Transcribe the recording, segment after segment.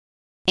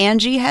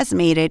Angie has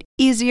made it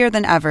easier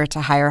than ever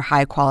to hire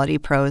high-quality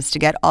pros to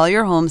get all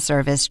your home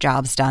service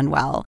jobs done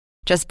well.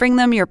 Just bring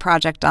them your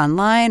project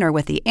online or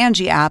with the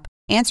Angie app,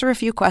 answer a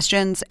few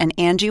questions, and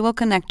Angie will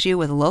connect you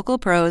with local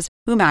pros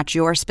who match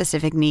your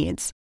specific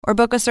needs. Or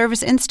book a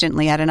service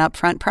instantly at an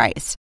upfront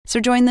price. So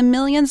join the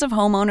millions of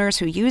homeowners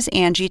who use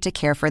Angie to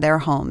care for their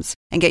homes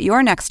and get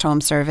your next home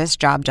service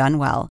job done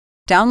well.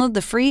 Download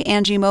the free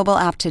Angie mobile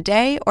app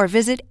today or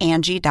visit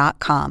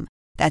Angie.com.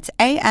 That's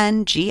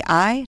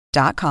ANGI.com.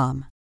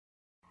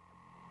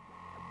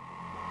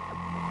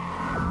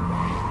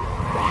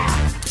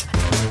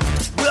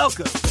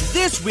 Welcome to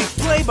this week's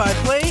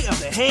play-by-play of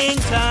the Hang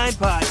Time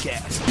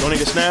Podcast. Joining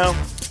us now,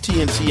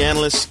 TNT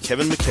analyst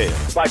Kevin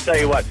McHale. I tell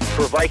you what,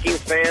 for Vikings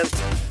fans,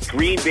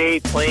 Green Bay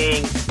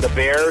playing the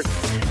Bears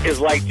is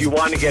like, do you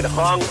want to get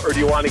hung or do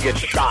you want to get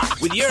shot?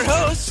 With your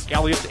hosts,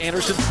 Elliot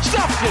Anderson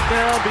stuffed it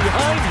down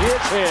behind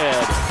his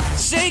head,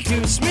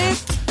 Sekou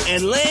Smith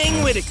and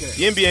Lang Whitaker.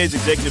 The NBA's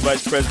Executive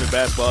Vice President of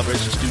Basketball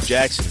Operations, Stu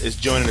Jackson, is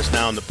joining us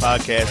now on the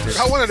podcast.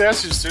 I wanted to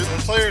ask you, Stu, the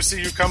players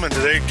see you coming, do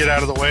they get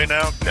out of the way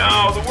now?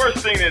 No, the worst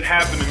thing that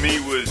happened to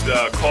me was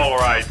caller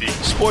ID.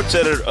 Sports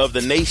editor of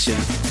The Nation,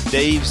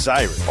 Dave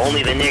Zirin.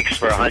 Only the Knicks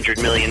for $100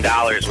 million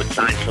would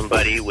sign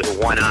somebody with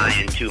one eye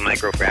and 2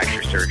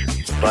 microfracture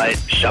surgeries. But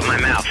shut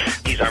my mouth.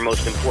 He's our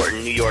most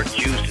important New York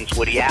Jew since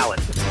Woody Allen.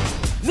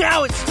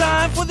 Now it's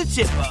time for the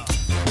tip-off.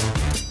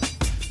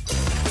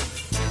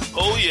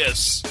 Oh,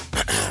 yes.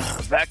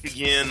 Back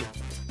again,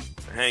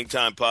 Hang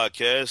Time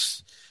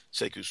Podcast.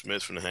 Sekou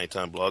Smith from the Hang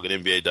Time blog at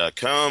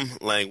NBA.com.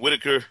 Lang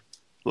Whitaker,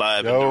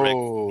 live and direct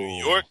from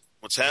New York.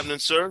 What's happening,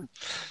 sir?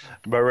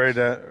 About ready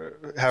to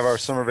have our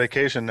summer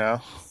vacation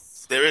now.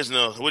 There is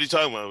no. What are you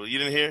talking about? You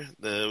didn't hear?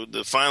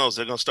 The finals,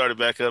 they're going to start it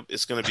back up.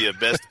 It's going to be a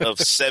best of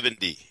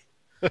 70.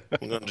 We're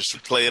going to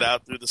just play it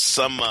out through the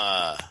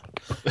summer.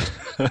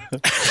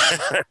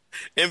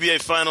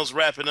 NBA Finals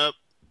wrapping up.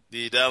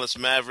 The Dallas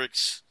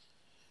Mavericks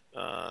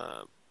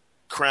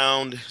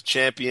crowned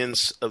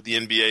champions of the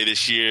NBA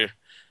this year.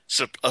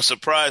 A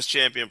surprise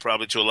champion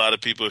probably to a lot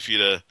of people if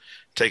you'd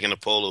taken a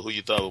poll of who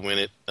you thought would win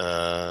it,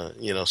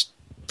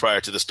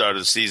 prior to the start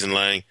of the season,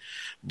 Lang.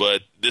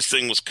 But this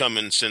thing was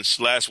coming since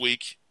last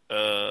week.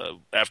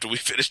 After we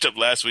finished up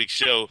last week's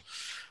show,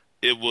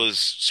 it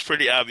was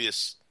pretty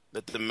obvious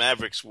that the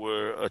Mavericks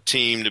were a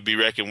team to be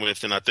reckoned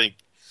with, and I think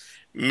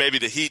maybe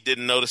the Heat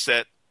didn't notice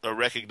that or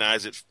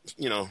recognize it,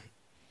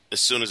 as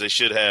soon as they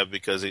should have,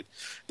 because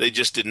they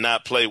just did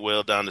not play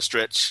well down the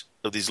stretch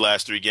of these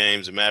last 3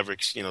 games. The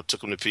Mavericks, took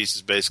them to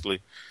pieces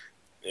basically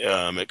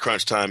at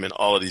crunch time in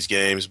all of these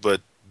games. But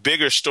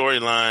bigger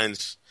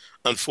storylines,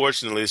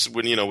 unfortunately,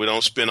 when we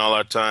don't spend all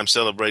our time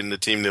celebrating the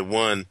team that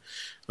won.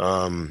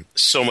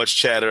 So much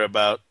chatter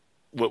about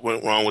what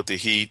went wrong with the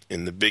Heat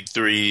and the Big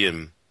Three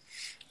and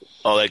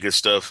all that good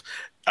stuff.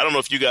 I don't know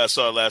if you guys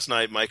saw it last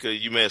night, Micah.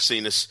 You may have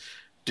seen this.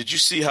 Did you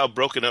see how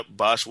broken up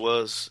Bosh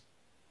was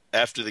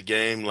after the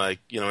game? Like,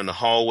 in the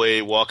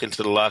hallway, walking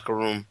to the locker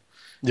room.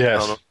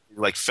 Yes.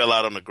 Fell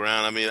out on the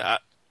ground. I mean, I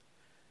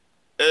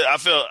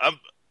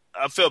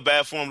felt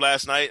bad for him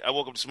last night. I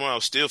woke up this morning, I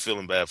was still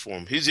feeling bad for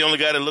him. He's the only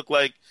guy that looked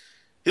like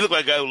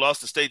a guy who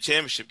lost the state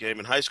championship game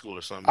in high school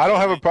or something. I don't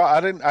have a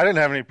problem. I didn't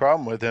have any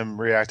problem with him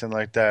reacting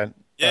like that.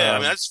 Yeah,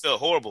 I just felt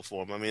horrible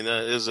for him. I mean,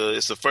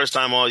 it's the first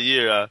time all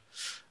year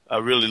I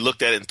really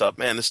looked at it and thought,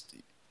 man, this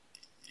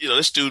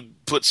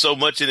dude put so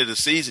much into the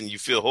season. You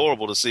feel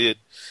horrible to see it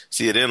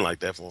end like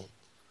that for him.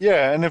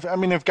 Yeah, and if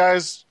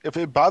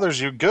it bothers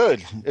you,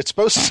 good. It's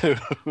supposed to.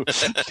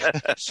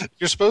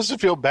 You're supposed to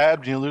feel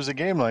bad when you lose a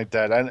game like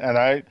that.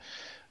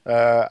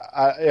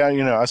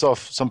 I saw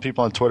some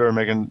people on Twitter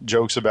making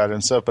jokes about it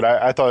and stuff, but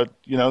I thought,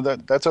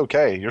 that's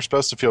okay. You're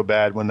supposed to feel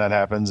bad when that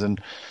happens, and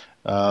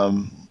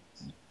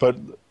but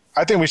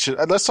I think we should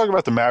let's talk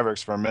about the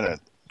Mavericks for a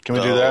minute. Can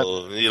we do that?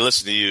 Yeah,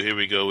 listen to you. Here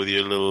we go with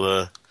your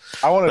little.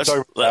 I want to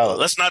talk about.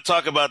 Let's not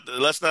talk about.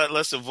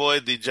 Let's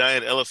avoid the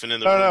giant elephant in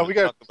the room. No, we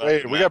got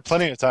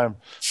plenty of time.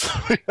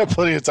 We got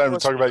plenty of time to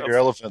talk about your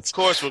elephants. Of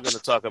course, we're going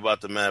to talk about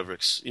the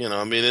Mavericks.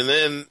 And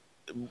then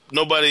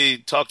nobody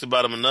talked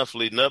about them enough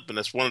leading up, and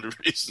that's one of the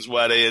reasons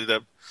why they ended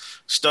up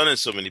stunning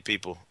so many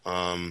people.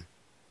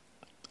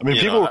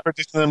 People were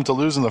predicting them to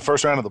lose in the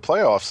first round of the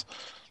playoffs.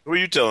 Who are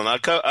you telling? I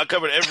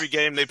covered every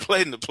game they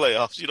played in the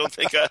playoffs. You don't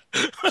think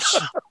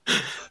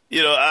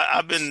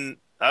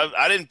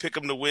I didn't pick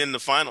them to win the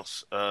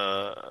finals.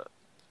 I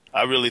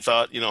really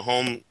thought,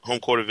 home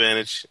court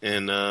advantage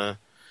and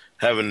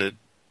having the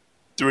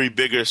three of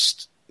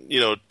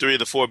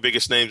the four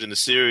biggest names in the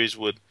series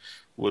would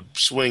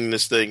swing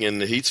this thing in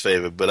the Heat's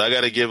favor. But I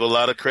got to give a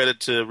lot of credit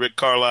to Rick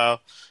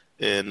Carlisle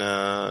and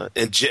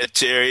Jet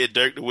Terry and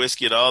Dirk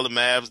Nowitzki and all the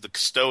Mavs, the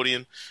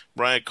custodian,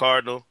 Brian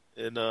Cardinal,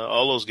 and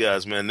all those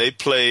guys, man. They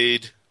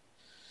played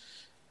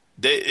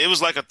 – it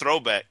was like a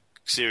throwback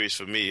series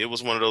for me. It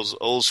was one of those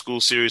old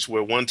school series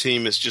where one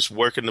team is just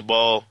working the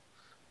ball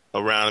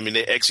around. I mean,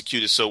 they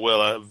executed so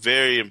well. I'm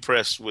very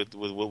impressed with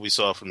what we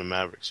saw from the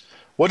Mavericks.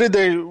 What did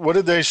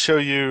they show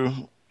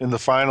you in the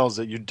finals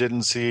that you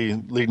didn't see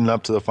leading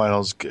up to the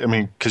finals? I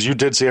mean, because you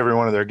did see every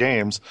one of their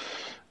games.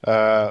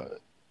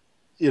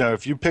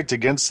 if you picked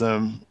against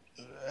them,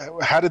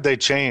 how did they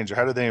change? Or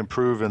how did they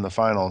improve in the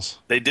finals?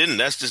 They didn't.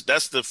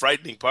 That's the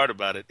frightening part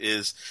about it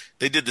is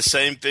they did the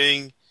same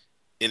thing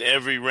in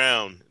every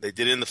round. They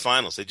did it in the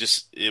finals.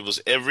 It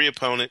was every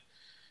opponent.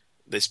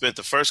 They spent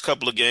the first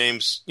couple of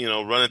games,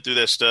 running through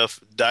their stuff,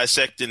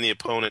 dissecting the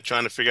opponent,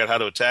 trying to figure out how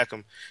to attack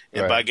them.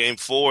 And by game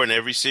 4 in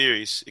every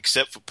series,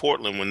 except for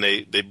Portland when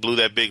they blew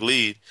that big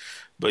lead.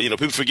 But,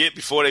 people forget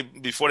before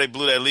they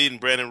blew that lead and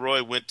Brandon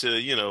Roy went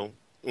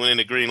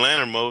into Green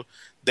Lantern mode,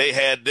 they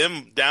had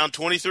them down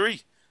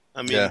 23.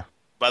 I mean,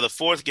 by the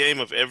fourth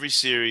game of every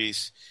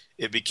series,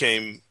 it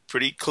became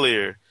pretty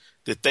clear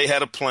that they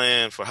had a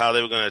plan for how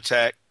they were going to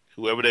attack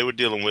whoever they were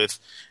dealing with,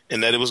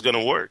 and that it was going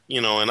to work.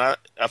 And I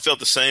felt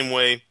the same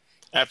way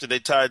after they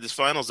tied this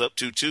finals up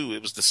 2-2.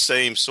 It was the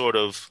same sort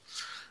of,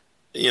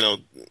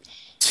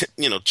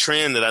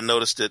 trend that I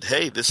noticed that,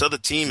 hey, this other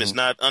team is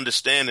not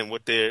understanding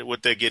what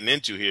they're getting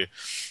into here.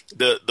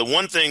 The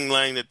one thing,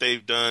 Lang, that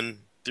they've done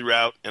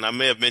throughout, and I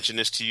may have mentioned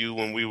this to you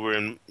when we were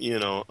in,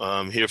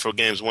 here for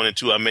games 1 and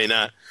 2. I may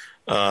not.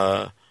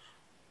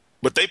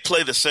 But they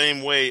play the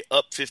same way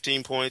up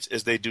 15 points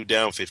as they do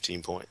down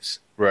 15 points.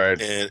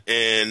 Right.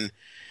 And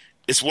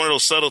it's one of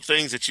those subtle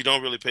things that you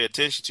don't really pay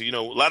attention to.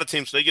 A lot of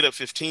teams, they get up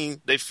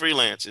 15, they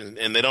freelance,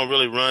 and they don't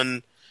really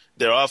run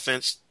their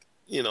offense,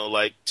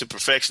 to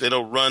perfection. They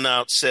don't run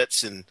out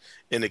sets and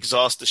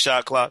exhaust the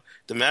shot clock.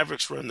 The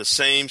Mavericks run the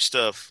same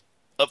stuff,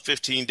 up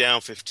 15,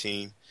 down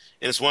 15.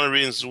 And it's one of the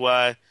reasons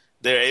why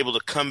they're able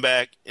to come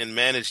back and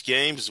manage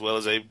games as well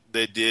as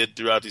they did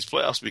throughout these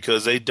playoffs,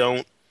 because they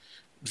don't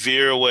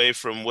veer away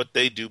from what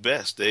they do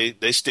best.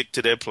 They stick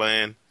to their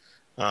plan.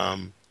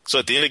 So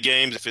at the end of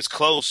games, if it's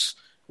close,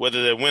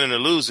 whether they're winning or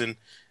losing,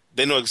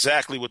 they know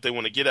exactly what they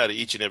want to get out of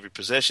each and every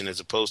possession, as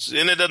opposed to –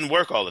 and it doesn't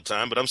work all the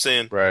time, but I'm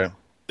saying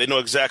they know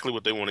exactly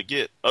what they want to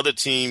get. Other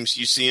teams,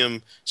 you see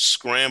them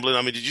scrambling.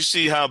 I mean, did you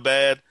see how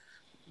bad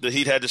the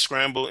Heat had to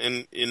scramble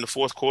in the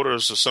fourth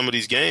quarters of some of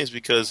these games,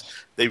 because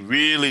they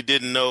really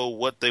didn't know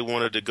what they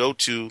wanted to go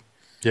to?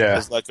 Yeah.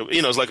 It's like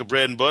it's like a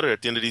bread and butter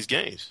at the end of these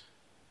games.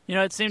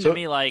 It seemed to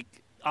me like,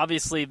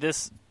 obviously,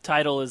 this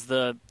title is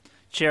the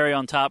cherry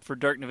on top for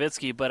Dirk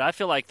Nowitzki, but I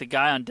feel like the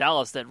guy on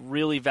Dallas that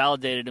really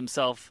validated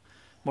himself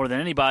more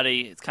than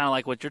anybody, it's kind of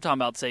like what you're talking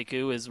about,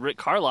 Sekou, is Rick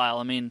Carlisle.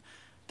 I mean,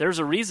 there's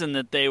a reason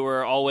that they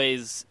were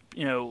always,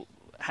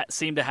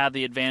 seemed to have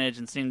the advantage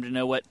and seemed to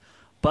know what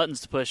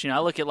buttons to push. I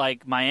look at,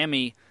 like,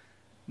 Miami.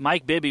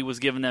 Mike Bibby was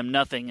giving them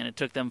nothing, and it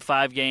took them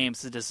 5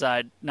 games to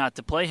decide not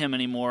to play him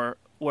anymore,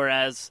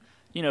 whereas –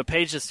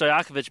 Peja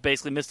Stojakovic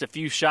basically missed a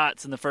few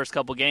shots in the first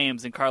couple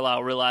games, and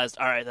Carlisle realized,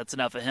 all right, that's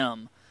enough of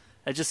him.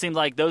 It just seemed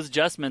like those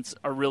adjustments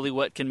are really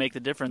what can make the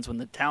difference when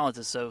the talent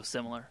is so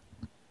similar.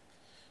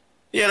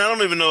 Yeah, and I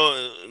don't even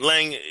know,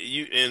 Lang,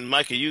 you and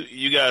Micah,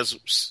 you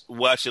guys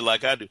watch it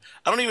like I do.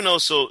 I don't even know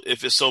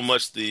if it's so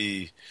much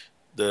the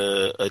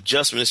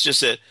adjustment. It's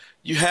just that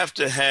you have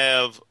to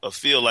have a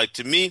feel. Like,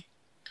 to me,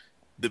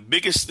 the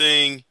biggest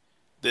thing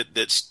that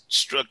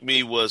struck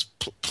me was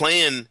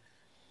playing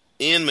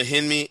Ian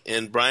Mahinmi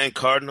and Brian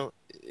Cardinal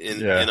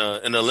in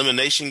an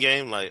elimination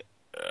game. Like,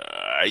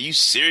 are you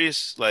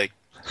serious? Like,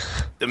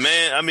 that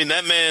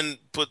man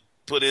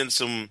put in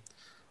some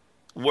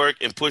work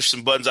and pushed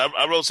some buttons.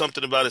 I wrote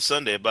something about it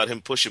Sunday about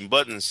him pushing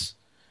buttons,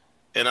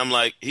 and I'm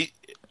like, he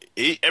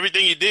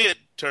everything he did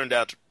turned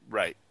out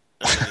right.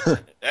 I mean,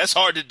 that's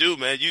hard to do,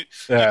 man. You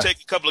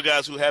take a couple of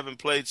guys who haven't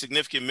played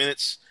significant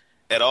minutes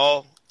at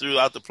all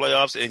throughout the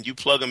playoffs, and you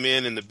plug them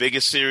in the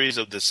biggest series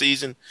of the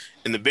season,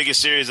 in the biggest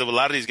series of a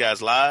lot of these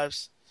guys'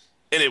 lives,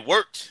 and it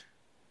worked.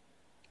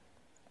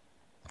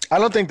 I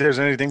don't think there's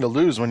anything to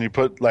lose when you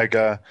put like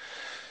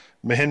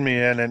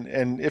Mahinmi in,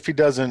 and if he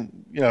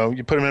doesn't,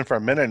 you put him in for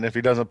a minute, and if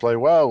he doesn't play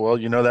well,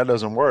 that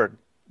doesn't work.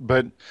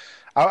 But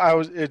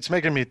it's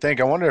making me think.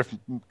 I wonder if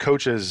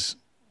coaches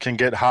can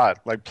get hot,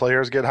 like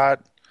players get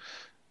hot.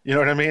 You know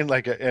what I mean?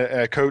 Like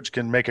a coach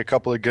can make a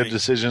couple of good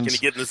decisions. Can he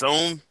get in the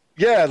zone?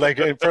 Yeah, like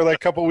for like a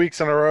couple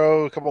weeks in a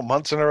row, a couple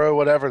months in a row,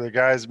 whatever. The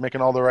guy's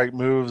making all the right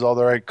moves, all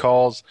the right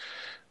calls.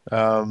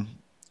 Because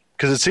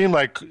it seemed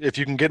like if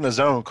you can get in a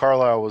zone,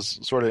 Carlisle was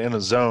sort of in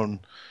a zone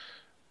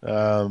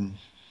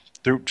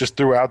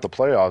throughout the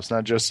playoffs,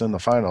 not just in the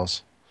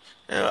finals.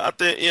 Yeah, I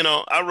think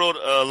I wrote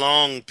a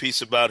long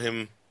piece about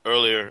him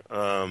earlier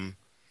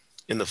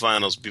in the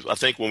finals. I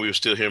think when we were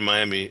still here in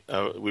Miami,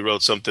 we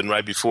wrote something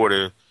right before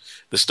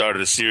the start of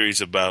the series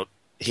about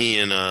he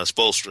and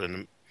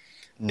Spoelstra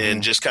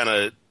and just kind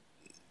of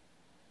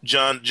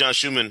John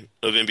Schumann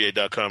of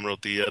NBA.com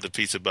wrote the other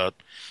piece about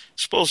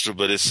Spoelstra,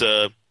 but it's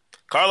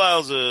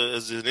Carlisle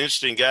is an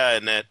interesting guy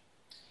in that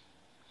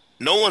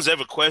no one's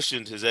ever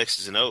questioned his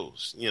X's and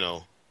O's.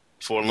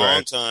 For a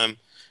long time,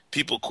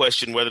 people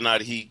questioned whether or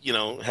not he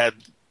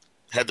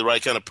had the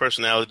right kind of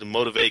personality to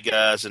motivate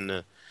guys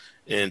and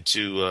to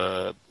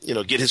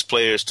get his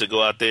players to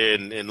go out there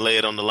and lay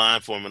it on the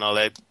line for him and all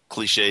that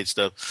cliched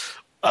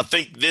stuff. I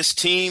think this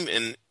team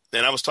and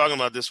I was talking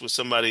about this with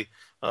somebody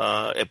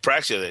at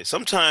practice the other day.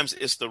 Sometimes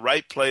it's the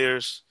right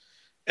players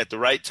at the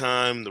right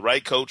time, the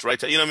right coach, right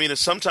time.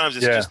 Sometimes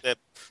it's just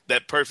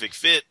that perfect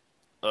fit,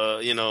 all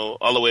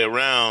the way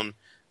around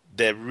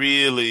that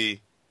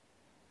really,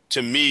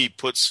 to me,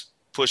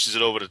 pushes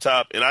it over the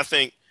top. And I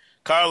think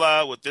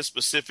Carlisle, with this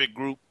specific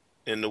group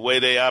and the way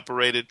they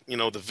operated,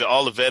 all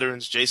the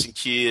veterans, Jason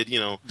Kidd,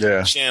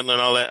 Chandler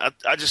and all that,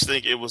 I just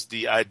think it was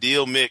the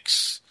ideal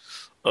mix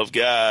of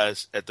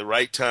guys at the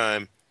right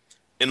time.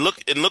 And look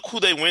who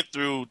they went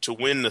through to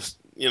win this,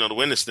 to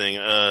win this thing.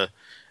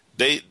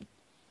 They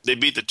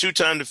beat the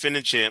 2-time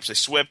defending champs. They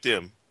swept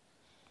them.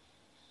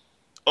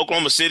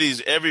 Oklahoma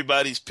City's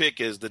everybody's pick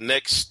as the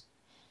next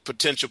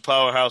potential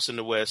powerhouse in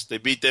the West. They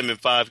beat them in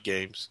 5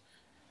 games.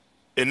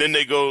 And then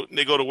they go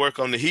to work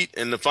on the Heat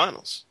in the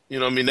finals.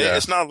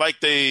 It's not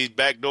like they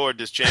backdoored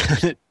this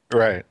championship.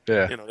 Right.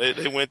 Yeah.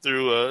 They went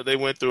through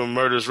a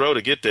murderous row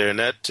to get there, and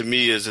that to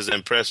me is as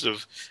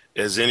impressive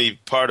as any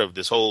part of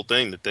this whole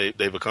thing that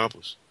they've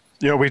accomplished.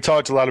 We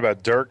talked a lot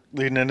about Dirk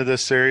leading into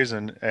this series,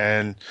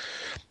 and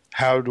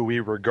how do we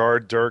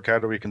regard Dirk? How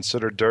do we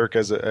consider Dirk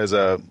as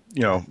a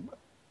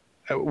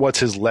what's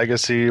his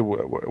legacy?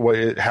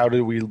 How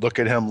do we look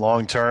at him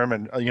long term?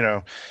 And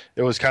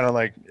it was kind of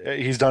like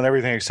he's done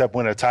everything except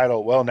win a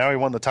title. Well, now he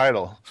won the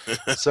title.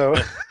 So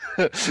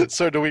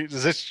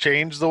does this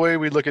change the way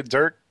we look at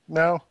Dirk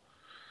now?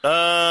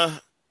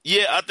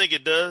 Yeah, I think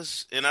it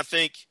does, and I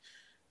think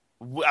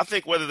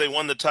whether they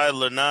won the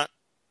title or not,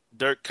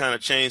 Dirk kind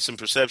of changed some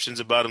perceptions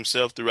about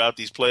himself throughout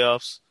these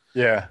playoffs.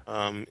 Yeah,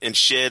 and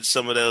shed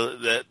some of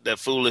that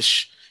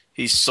foolish.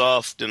 He's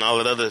soft and all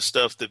that other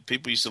stuff that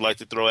people used to like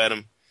to throw at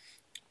him.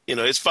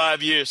 It's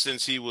 5 years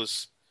since he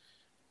was,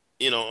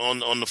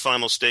 on the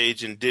final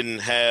stage and didn't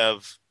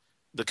have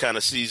the kind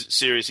of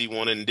series he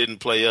wanted and didn't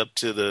play up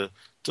to the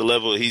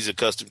level he's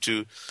accustomed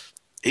to.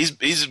 He's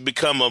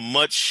become a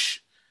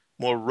much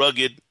more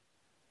rugged,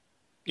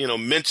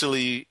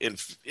 mentally and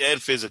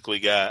physically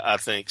guy, I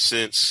think,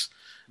 since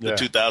the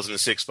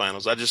 2006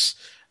 finals.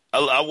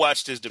 I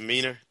watched his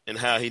demeanor and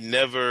how he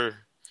never.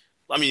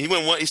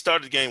 He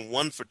started the game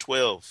 1 for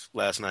 12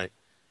 last night,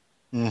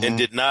 and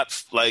did not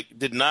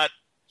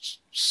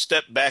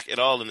step back at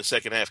all in the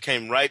second half.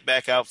 Came right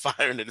back out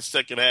firing in the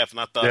second half,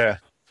 and I thought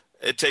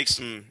it takes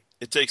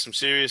some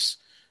serious,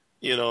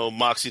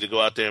 moxie to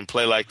go out there and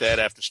play like that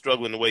after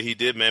struggling the way he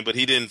did, man. But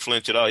he didn't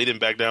flinch at all. He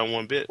didn't back down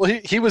one bit. Well,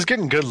 he was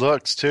getting good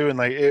looks too, and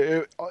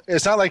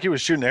it's not like he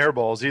was shooting air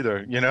balls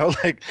either.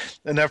 Like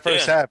in that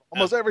first half,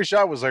 almost every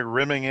shot was like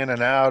rimming in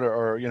and out,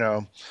 or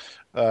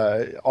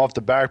off the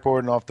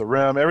backboard and off the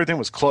rim. Everything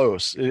was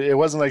close. It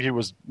wasn't like he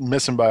was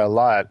missing by a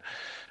lot.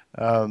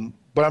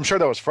 But I'm sure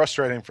that was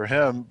frustrating for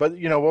him. But,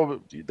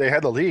 they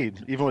had the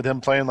lead, even with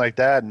him playing like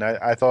that. And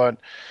I thought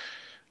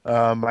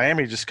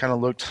Miami just kind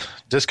of looked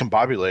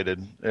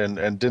discombobulated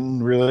and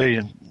didn't really,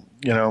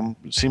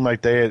 seem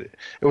like it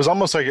was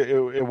almost like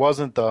it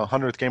wasn't the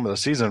 100th game of the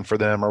season for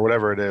them or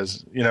whatever it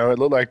is. It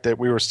looked like that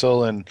we were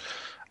still in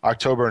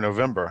October and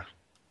November.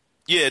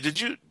 Yeah,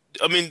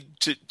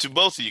 to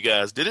both of you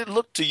guys, did it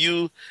look to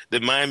you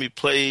that Miami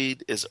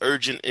played as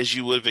urgent as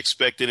you would have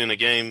expected in a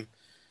game,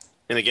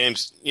 an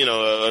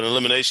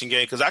elimination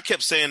game? Because I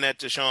kept saying that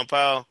to Sean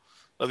Powell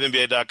of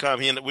NBA.com.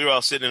 We were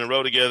all sitting in a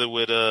row together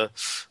with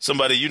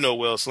somebody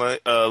well,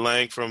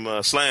 Lang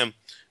from Slam.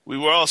 We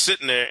were all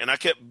sitting there, and I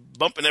kept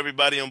bumping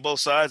everybody on both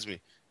sides of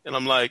me. And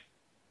I'm like,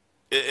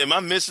 am I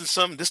missing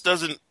something? This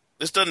doesn't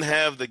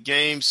have the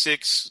Game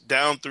 6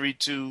 down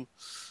 3-2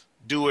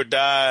 do or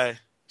die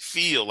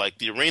feel. Like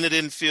the arena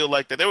didn't feel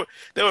like that. There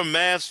were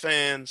Mavs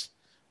fans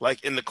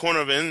like in the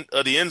corner of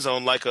the end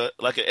zone, like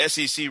a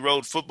SEC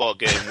road football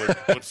game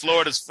when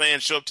Florida's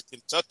fans show up to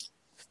Kentucky,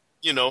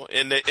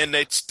 and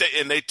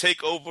they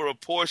take over a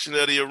portion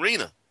of the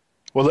arena.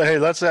 Well, hey,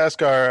 let's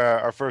ask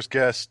our first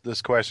guest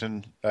this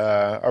question.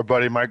 Our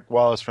buddy Mike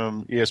Wallace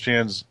from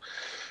ESPN's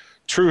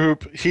True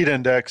Hoop Heat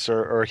Index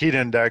or Heat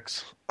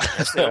Index.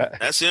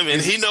 That's him,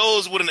 and he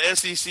knows what an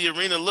SEC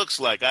arena looks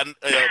like. A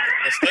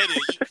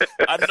stadium.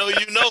 I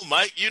know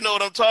Mike. You know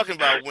what I'm talking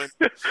about when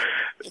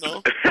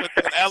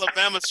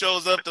Alabama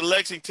shows up to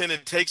Lexington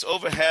and takes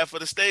over half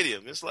of the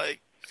stadium. It's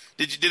like,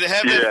 did it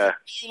have that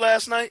for you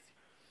last night?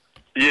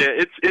 Yeah,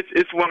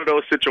 it's one of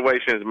those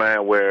situations,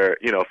 man, where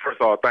first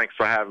of all, thanks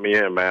for having me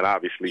in, man.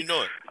 Obviously,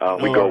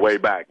 we go way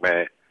back,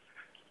 man,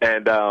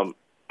 and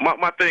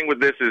My thing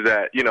with this is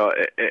that,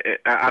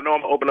 I know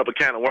I'm going to open up a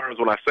can of worms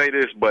when I say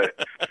this, but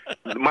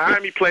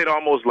Miami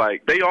almost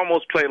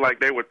played like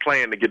they were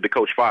playing to get the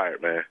coach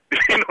fired, man.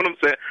 You know what I'm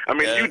saying? I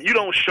mean, you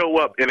don't show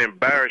up and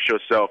embarrass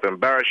yourself,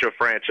 embarrass your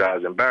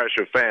franchise, embarrass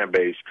your fan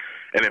base,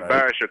 and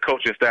embarrass your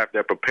coaching staff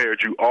that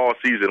prepared you all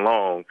season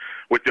long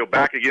with your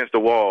back against the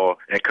wall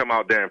and come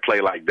out there and play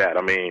like that.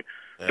 I mean,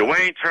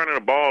 Dwayne turning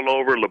the ball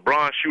over,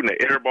 LeBron shooting an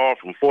air ball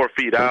from 4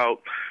 feet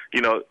out,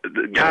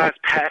 the guys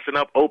passing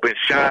up open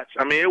shots.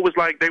 I mean, it was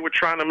like they were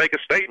trying to make a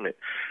statement.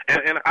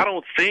 And I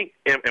don't think,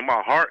 in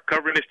my heart,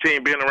 covering this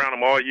team, being around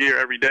them all year,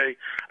 every day,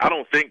 I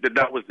don't think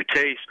that was the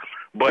case.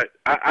 But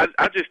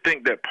I just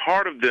think that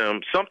part of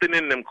them, something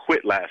in them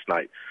quit last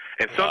night.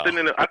 And something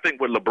I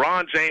think what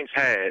LeBron James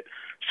had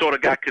sort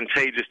of got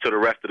contagious to the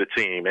rest of the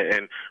team.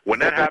 And when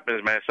that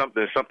happens, man,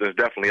 something's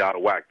definitely out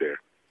of whack there.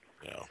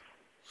 Yeah.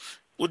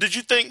 Well, did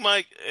you think,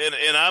 Mike?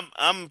 And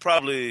I've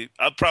probably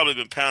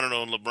been pounding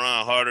on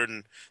LeBron harder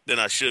than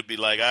I should be.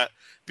 Like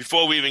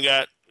before we even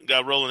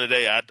got rolling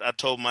today, I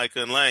told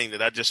Micah and Lang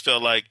that I just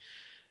felt like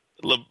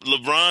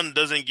LeBron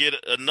doesn't get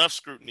enough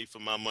scrutiny for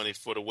my money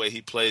for the way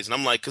he plays, and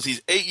I'm like, because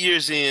he's 8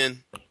 years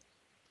in,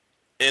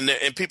 and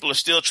people are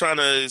still trying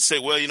to say,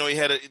 well, he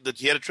had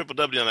a triple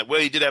double. I'm like, well,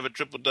 he did have a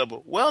triple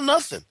double. Well,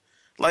 nothing.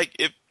 Like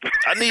if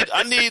I need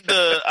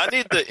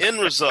the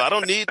end result. I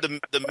don't need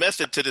the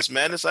method to this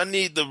madness. I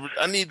need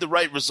the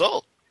right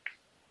result.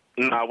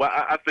 No, well,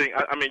 I think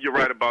you're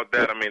right about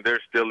that. I mean, there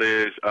still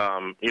is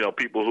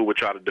people who would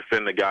try to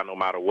defend the guy no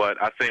matter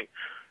what. I think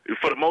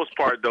for the most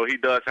part, though, he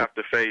does have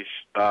to face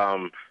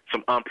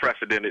some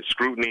unprecedented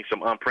scrutiny,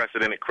 some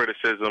unprecedented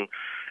criticism.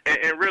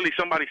 And really,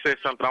 somebody said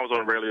something. I was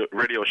on a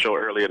radio show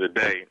earlier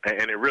today,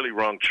 and it really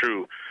rung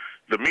true.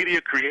 The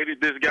media created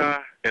this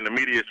guy, and the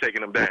media is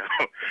taking him down.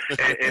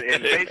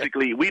 and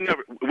basically, we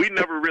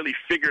never really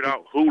figured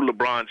out who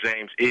LeBron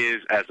James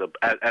is as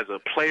a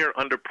player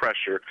under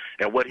pressure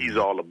and what he's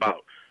all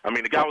about. I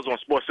mean, the guy was on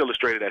Sports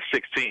Illustrated at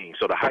 16,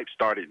 so the hype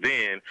started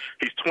then.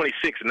 He's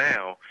 26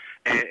 now,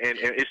 and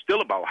it's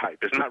still about hype.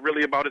 It's not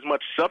really about as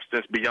much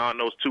substance beyond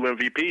those two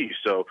MVPs.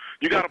 So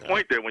you got a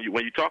point there when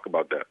you talk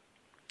about that.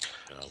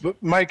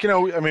 But Mike,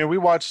 we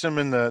watched him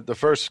in the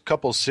first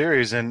couple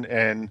series,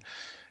 and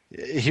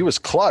he was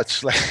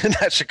clutch. Like in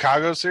that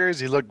Chicago series,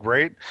 he looked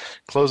great,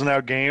 closing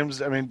out games.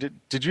 I mean,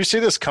 did you see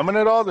this coming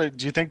at all?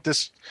 Do you think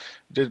this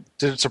did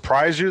it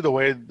surprise you the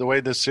way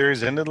this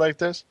series ended like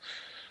this?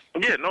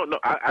 Yeah, no,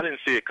 I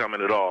didn't see it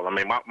coming at all. I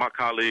mean, my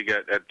colleague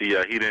at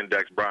the Heat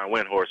Index, Brian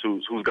Windhorst,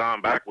 who's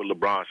gone back with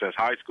LeBron since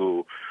high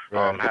school,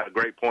 had a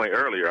great point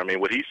earlier. I mean,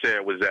 what he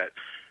said was that,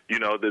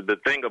 the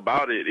thing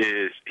about it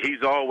is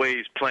he's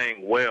always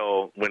playing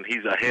well when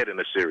he's ahead in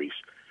the series.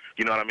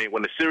 You know what I mean?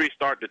 When the series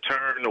starts to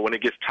turn or when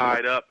it gets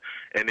tied up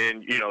and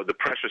then, the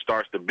pressure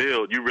starts to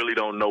build, you really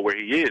don't know where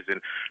he is. And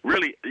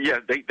really, yeah,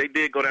 they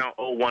did go down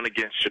 0-1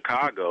 against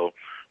Chicago.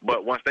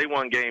 But once they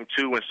won Game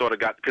 2 and sort of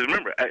got – because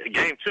remember,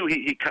 Game 2,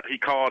 he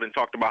called and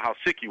talked about how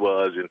sick he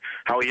was and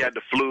how he had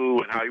the flu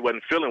and how he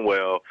wasn't feeling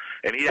well.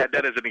 And he had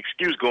that as an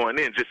excuse going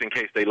in just in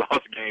case they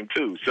lost Game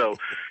 2. So,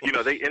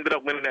 they ended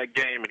up winning that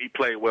game, and he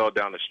played well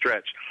down the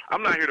stretch.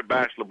 I'm not here to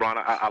bash LeBron.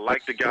 I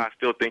like the guy. I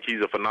still think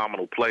he's a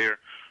phenomenal player.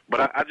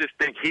 But I just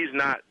think he's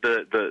not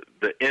the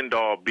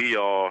end-all,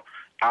 be-all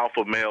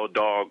alpha male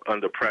dog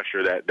under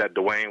pressure that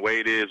Dwayne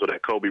Wade is or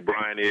that Kobe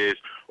Bryant is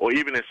or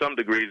even in some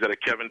degrees that a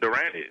Kevin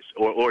Durant is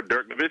or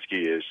Dirk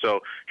Nowitzki is.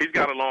 So he's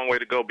got a long way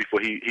to go before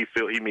he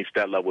meets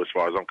that level as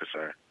far as I'm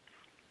concerned.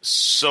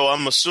 So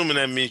I'm assuming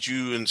that means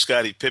you and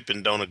Scottie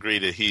Pippen don't agree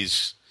that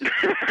he's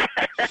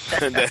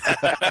and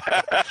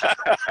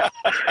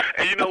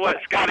you know what?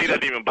 Scottie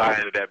doesn't even buy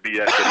into that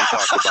BS that he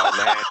talks about,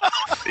 man.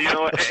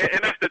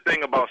 And that's the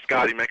thing about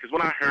Scottie, man, because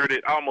when I heard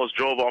it, I almost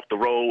drove off the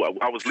road.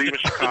 I was leaving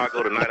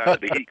Chicago the night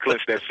after the Heat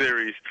clinched that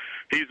series.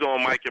 He's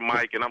on Mike and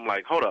Mike, and I'm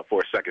like, hold up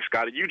for a second,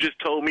 Scottie. You just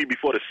told me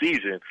before the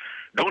season,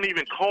 don't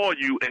even call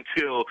you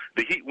until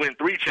the Heat win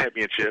 3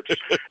 championships.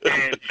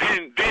 And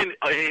then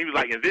he was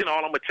like, and then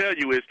all I'm going to tell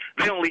you is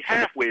they're only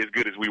halfway as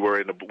good as we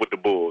were with the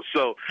Bulls.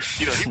 So,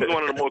 he was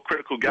one of the more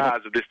critical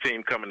guys of this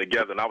team coming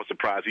together, and I was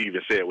surprised he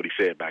even said what he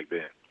said back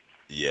then.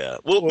 Yeah.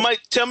 Well,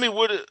 Mike, tell me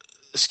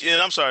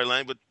and I'm sorry,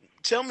 Lane, but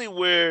tell me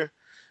where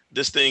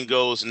this thing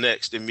goes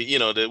next.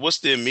 What's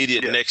the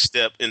immediate next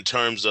step in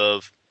terms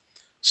of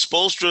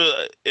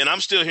Spoelstra? And I'm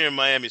still here in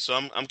Miami, so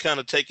I'm kind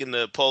of taking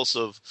the pulse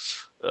of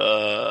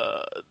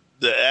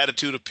the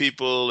attitude of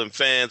people and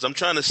fans. I'm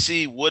trying to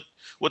see what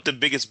the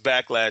biggest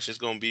backlash is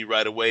going to be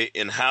right away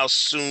and how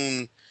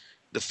soon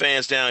the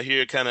fans down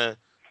here kind of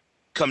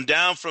come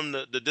down from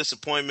the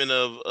disappointment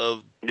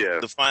of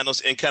the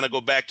finals and kind of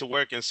go back to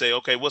work and say,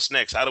 okay, what's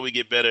next? How do we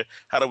get better?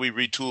 How do we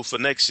retool for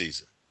next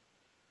season?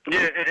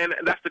 Yeah, and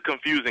that's the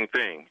confusing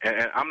thing.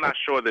 And I'm not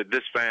sure that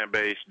this fan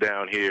base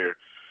down here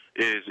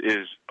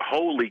is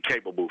fully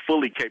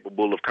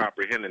capable of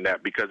comprehending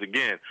that because,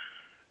 again,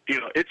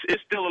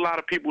 it's still a lot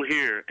of people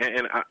here,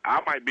 and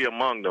I might be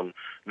among them,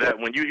 that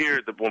when you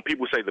hear when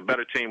people say the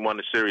better team won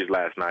the series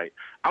last night,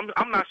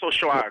 I'm not so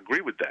sure I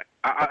agree with that.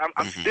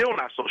 I'm still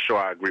not so sure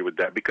I agree with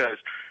that because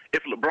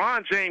if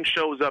LeBron James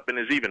shows up and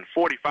is even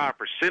 45%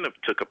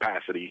 to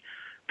capacity,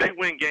 they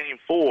win Game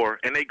 4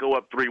 and they go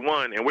up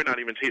 3-1, and we're not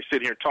even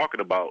sitting here talking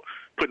about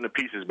putting the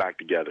pieces back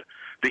together.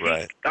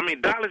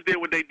 Dallas did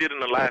what they did in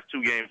the last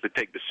 2 games to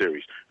take the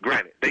series.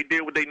 Granted, they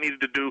did what they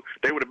needed to do.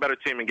 They were the better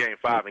team in Game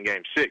 5 and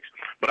Game 6.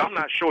 But I'm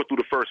not sure through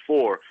the first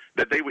 4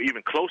 that they were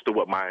even close to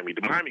what Miami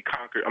did. Miami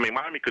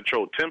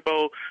controlled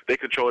tempo. They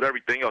controlled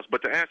everything else.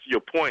 But to answer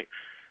your point,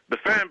 the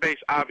fan base,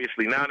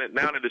 obviously, now that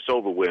it's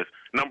over with,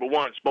 number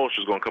one,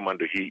 Spoelstra's going to come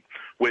under heat,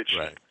 which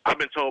I've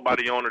been told by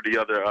the owner the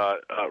other,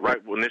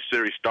 right when this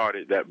series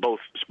started, that both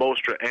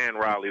Spoelstra and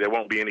Riley, there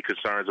won't be any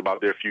concerns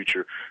about their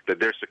future, that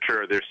they're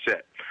secure, they're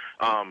set.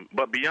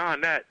 But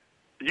beyond that,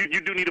 you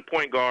do need a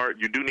point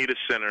guard. You do need a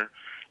center.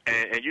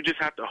 And you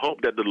just have to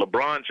hope that the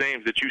LeBron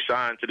James that you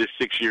signed to this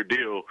 6-year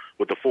deal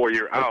with the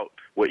 4-year out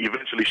will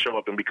eventually show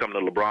up and become the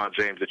LeBron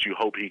James that you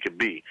hope he could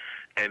be.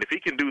 And if he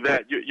can do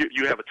that,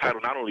 you have a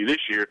title not only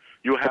this year,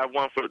 you'll have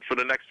one for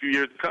the next few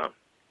years to come.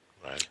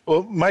 Right.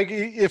 Well, Mike,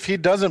 if he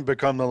doesn't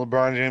become the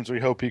LeBron James we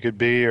hope he could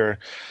be, or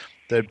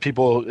that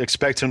people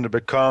expect him to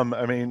become,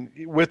 I mean,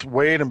 with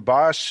Wade and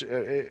Bosh,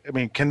 I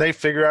mean, can they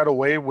figure out a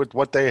way with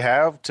what they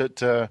have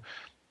to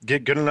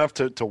get good enough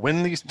to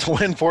win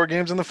 4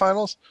 games in the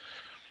finals?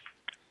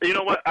 You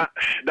know what?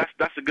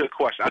 That's a good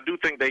question. I do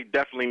think they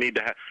definitely need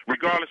to have,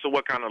 regardless of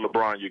what kind of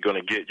LeBron you're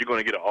going to get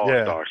an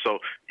all-star. Yeah. So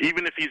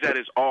even if he's at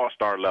his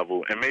all-star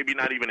level and maybe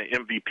not even an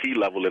MVP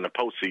level in the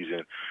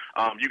postseason,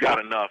 you got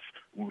enough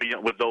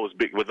with those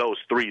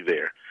 3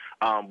 there.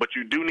 But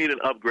you do need an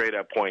upgrade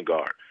at point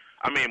guard.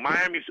 I mean,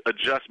 Miami's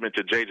adjustment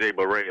to J.J.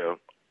 Barea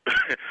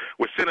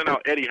was sending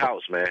out Eddie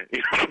House, man. You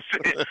know what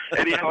I'm saying?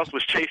 Eddie House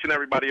was chasing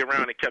everybody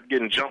around and kept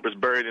getting jumpers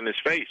buried in his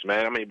face,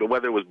 man. I mean, but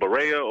whether it was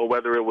Barea or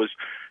whether it was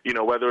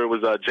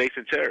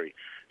Jason Terry,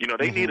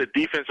 they need a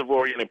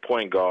defensive-oriented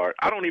point guard.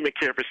 I don't even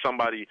care if it's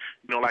somebody,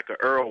 like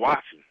a Earl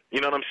Watson.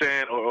 You know what I'm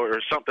saying?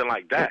 Or something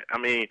like that. I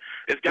mean,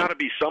 it's got to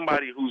be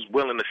somebody who's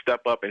willing to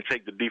step up and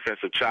take the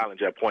defensive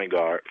challenge at point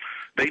guard.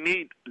 They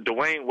need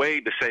Dwayne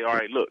Wade to say, all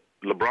right, look,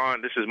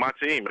 LeBron, this is my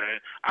team,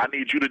 man. I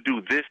need you to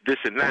do this, this,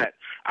 and that.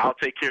 I'll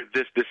take care of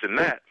this, this, and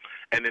that.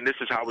 And then this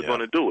is how we're going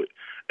to do it.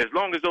 As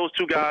long as those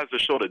 2 guys are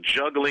sort of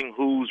juggling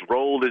whose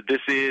role this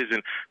is,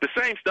 and the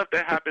same stuff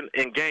that happened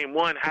in Game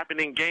 1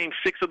 happened in Game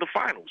 6 of the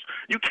finals.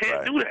 You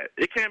can't do that.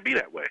 It can't be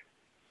that way.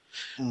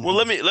 Well,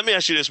 let me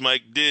ask you this,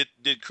 Mike. Did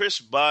Chris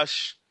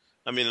Bosh,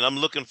 I mean, and I'm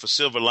looking for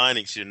silver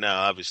linings here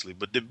now, obviously,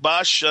 but did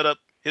Bosh shut up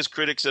his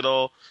critics at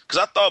all?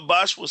 Because I thought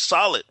Bosh was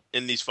solid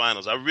in these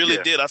finals. I really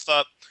did. I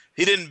thought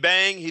he didn't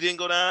bang. He didn't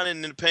go down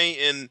in the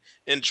paint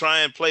and try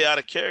and play out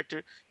of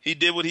character. He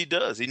did what he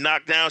does. He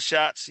knocked down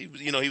shots. He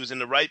was in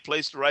the right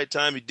place at the right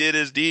time. He did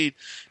his deed.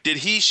 Did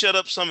he shut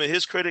up some of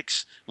his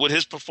critics with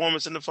his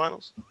performance in the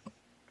finals?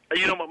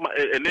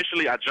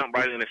 Initially, I jumped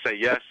right in and say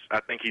yes. I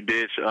think he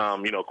did,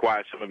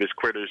 quiet some of his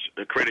critics.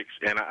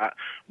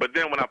 But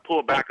then when I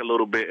pull back a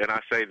little bit and I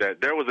say that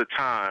there was a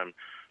time,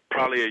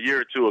 probably a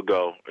year or 2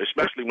 ago,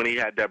 especially when he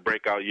had that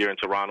breakout year in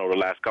Toronto the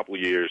last couple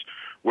of years,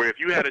 where if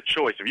you had a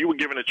choice, if you were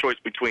given a choice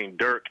between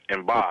Dirk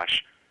and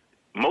Bosh,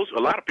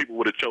 a lot of people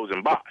would have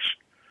chosen Bosh.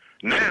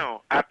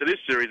 Now, after this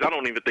series, I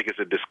don't even think it's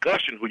a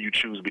discussion who you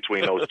choose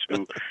between those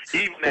 2,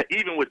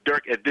 even with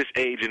Dirk at this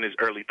age in his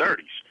early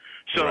 30s.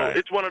 So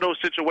It's one of those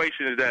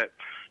situations that,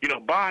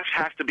 Bosh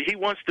he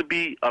wants to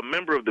be a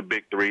member of the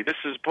Big 3. This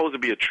is supposed to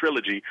be a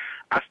trilogy.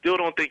 I still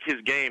don't think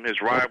his game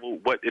has rivaled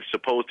what it's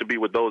supposed to be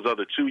with those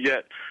other 2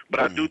 yet, but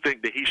I do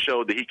think that he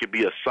showed that he could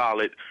be a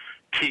solid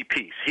key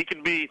piece. He's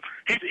going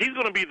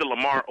to be the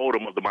Lamar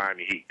Odom of the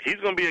Miami Heat. He's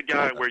going to be a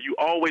guy where you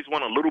always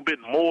want a little bit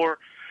more,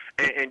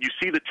 and you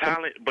see the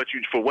talent, but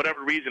for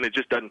whatever reason, it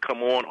just doesn't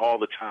come on all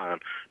the time.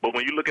 But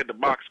when you look at the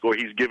box score,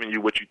 he's giving you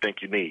what you think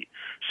you need.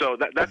 So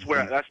that's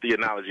the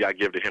analogy I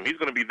give to him. He's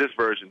going to be this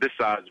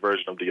size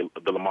version of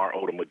the Lamar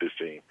Odom with this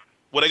team.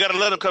 Well, they got to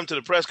let him come to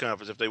the press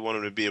conference if they want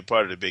him to be a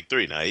part of the Big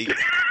 3. Now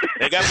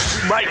they got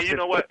and you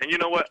know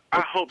what?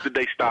 I hope that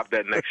they stop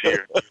that next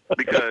year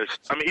because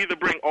either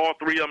bring all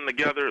 3 of them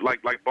together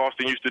like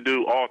Boston used to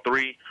do, all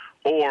 3.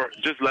 Or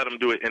just let them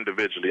do it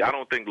individually. I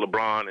don't think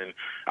LeBron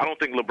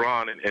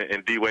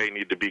and D-Wade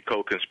need to be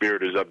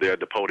co-conspirators up there at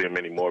the podium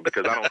anymore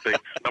because I don't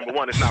think, number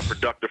one, it's not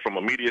productive from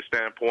a media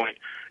standpoint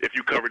if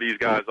you cover these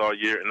guys all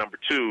year. And number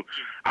 2,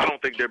 I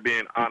don't think they're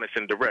being honest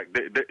and direct.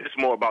 It's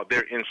more about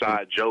their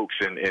inside jokes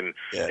and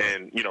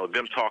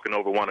them talking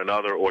over one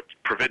another or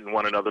preventing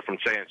one another from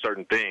saying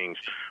certain things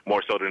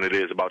more so than it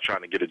is about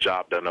trying to get a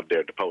job done up there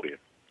at the podium.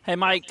 Hey,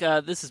 Mike,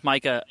 this is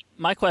Micah.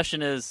 My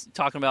question is,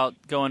 talking about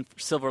going for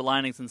silver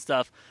linings and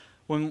stuff,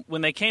 when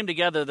they came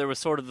together, there was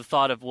sort of the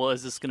thought of, well,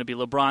 is this going to be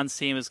LeBron's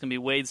team? Is it going to be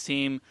Wade's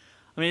team?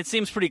 I mean, it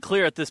seems pretty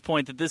clear at this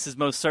point that this is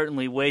most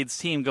certainly Wade's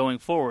team going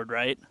forward,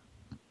 right?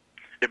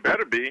 It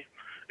better be.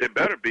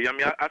 I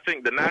mean, I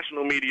think the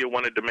national media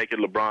wanted to make it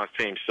LeBron's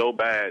team so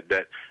bad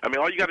that,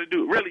 all you got to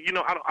do, really,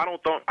 I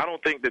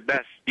don't think that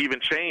that's even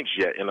changed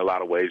yet in a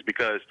lot of ways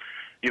because,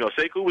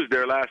 Sekou was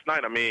there last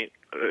night. I mean,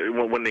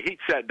 when the Heat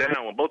sat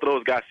down, when both of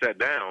those guys sat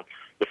down,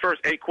 the first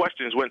 8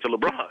 questions went to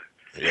LeBron.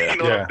 Yeah. You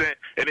know what I'm saying?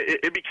 And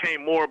it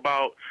became more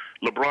about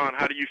LeBron,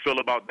 how do you feel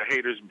about the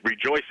haters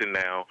rejoicing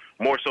now,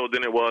 more so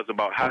than it was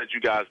about how did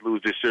you guys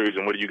lose this series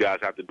and what do you guys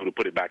have to do to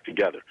put it back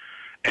together.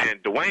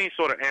 And Dwayne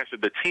sort of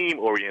answered the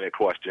team-oriented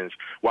questions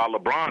while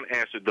LeBron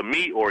answered the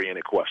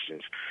me-oriented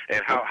questions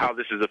and how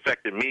this has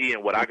affected me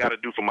and what I got to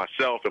do for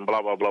myself and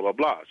blah, blah, blah, blah,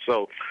 blah.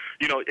 So,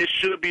 it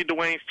should be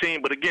Dwayne's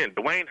team. But, again,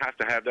 Dwayne has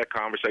to have that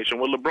conversation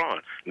with LeBron,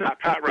 not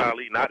Pat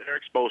Riley, not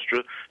Eric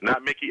Spoelstra,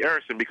 not Mickey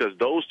Arison, because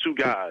those 2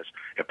 guys,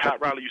 and Pat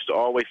Riley used to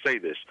always say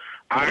this,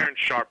 iron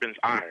sharpens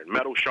iron,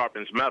 metal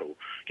sharpens metal.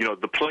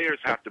 The players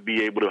have to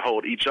be able to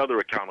hold each other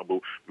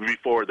accountable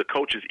before the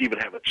coaches even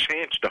have a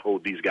chance to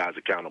hold these guys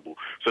accountable.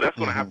 So that's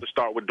going to have to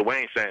start with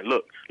Dwayne saying,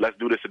 look, let's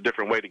do this a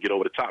different way to get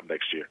over the top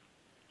next year.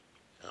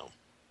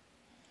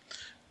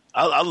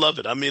 I love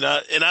it. I mean,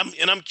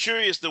 I'm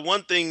curious. The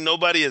one thing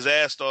nobody has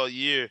asked all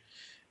year,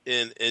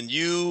 and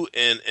you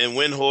and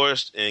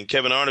Windhorst and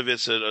Kevin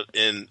Arnovitz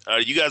and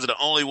you guys are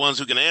the only ones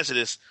who can answer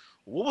this.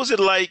 What was it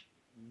like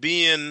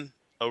being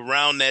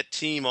around that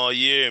team all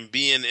year and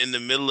being in the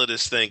middle of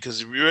this thing?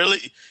 Because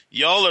really,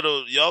 y'all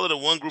are the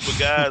one group of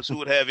guys who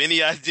would have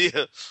any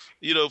idea,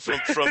 from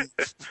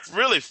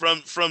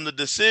the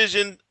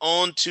decision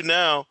on to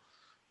now.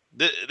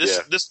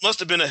 This must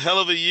have been a hell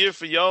of a year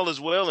for y'all as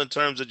well in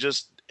terms of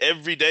just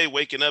every day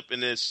waking up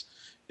in this.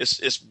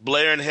 It's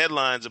blaring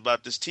headlines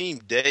about this team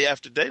day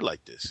after day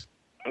like this.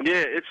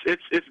 Yeah,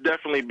 it's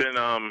definitely been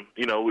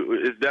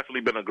it's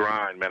definitely been a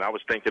grind, man. I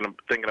was thinking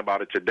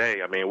about it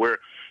today. I mean, we're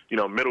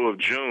middle of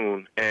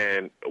June,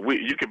 and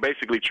you can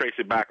basically trace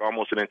it back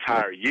almost an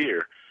entire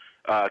year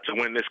to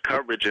when this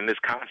coverage and this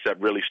concept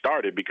really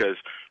started, because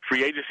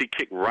free agency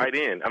kicked right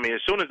in. I mean,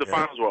 as soon as the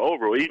finals were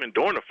over, or even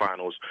during the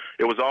finals,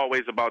 it was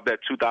always about that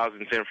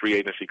 2010 free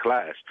agency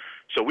class.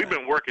 So we've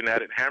been working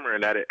at it,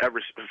 hammering at it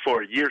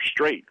for a year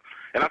straight.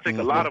 And I think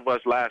a lot of us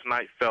last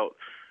night felt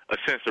a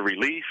sense of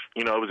relief.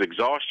 It was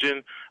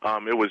exhaustion.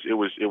 It was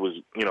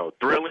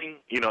thrilling.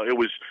 It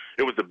was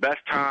the best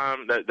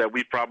time that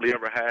we've probably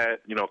ever had,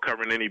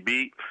 covering any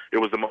beat. It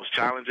was the most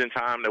challenging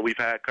time that we've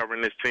had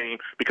covering this team,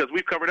 because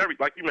we've covered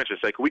like you mentioned,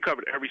 Seiko, we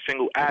covered every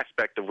single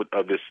aspect of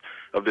this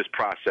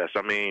process.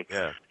 I mean,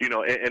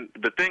 and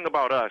the thing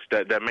about us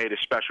that made it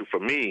special for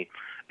me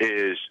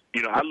is,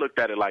 I looked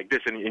at it like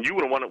this, and you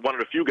were one of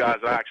the few guys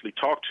that I actually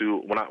talked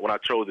to when I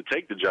chose to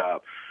take the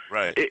job.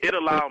 Right. It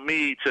allowed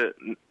me to,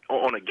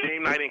 on a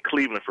game night in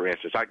Cleveland, for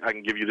instance, I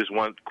can give you this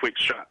one quick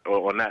shot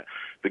on that.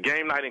 The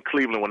game night in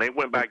Cleveland, when they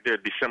went back there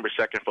December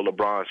 2nd for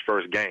LeBron's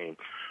first game,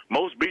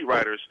 most beat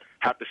writers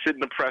have to sit in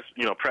the press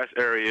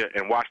area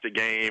and watch the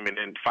game and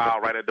then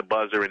file right at the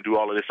buzzer and do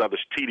all of this other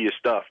tedious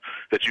stuff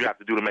that you have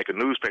to do to make a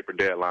newspaper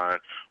deadline.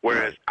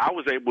 Whereas I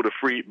was able to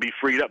be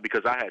freed up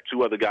because I had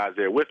two other guys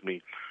there with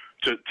me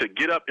to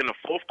get up in the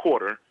fourth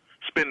quarter,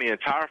 spend the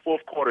entire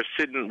fourth quarter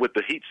sitting with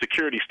the Heat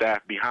security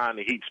staff behind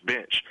the Heat's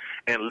bench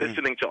and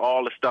listening to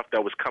all the stuff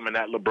that was coming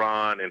at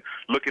LeBron and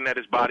looking at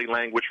his body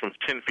language from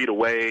 10 feet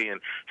away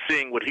and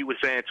seeing what he was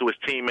saying to his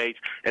teammates.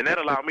 And that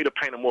allowed me to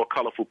paint a more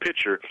colorful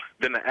picture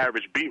than the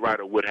average beat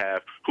writer would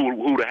have, who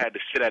would have had to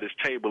sit at his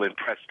table and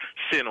press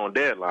send on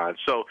deadline.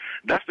 So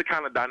that's the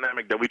kind of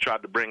dynamic that we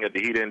tried to bring at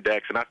the Heat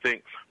Index. And I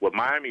think with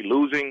Miami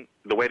losing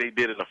the way they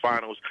did in the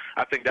finals,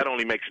 I think that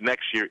only makes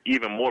next year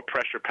even more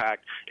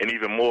pressure-packed and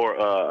even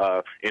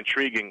more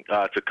intriguing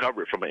to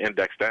cover it from an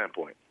index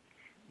standpoint.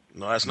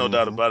 No, that's no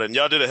doubt about it. And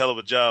y'all did a hell of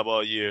a job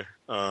all year.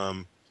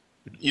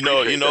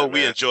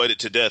 We enjoyed it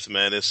to death,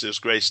 man. It's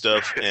great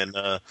stuff. And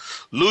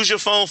lose your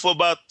phone for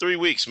about 3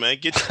 weeks, man.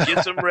 Get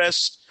some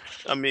rest.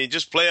 I mean,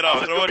 just play it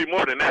off. It's going to be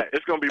more than that.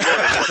 It's going to be more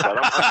than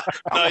that.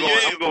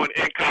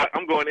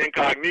 I'm going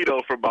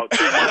incognito for about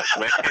 2 months,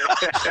 man.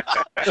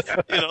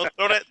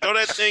 Throw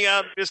that thing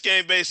out, this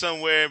game base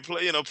somewhere, and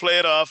play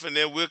it off, and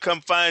then we'll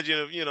come find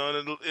you,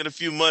 in a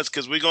few months,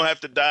 because we're gonna have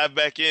to dive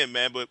back in,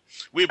 man. But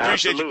we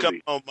appreciate you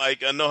coming on,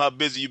 Mike. I know how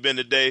busy you've been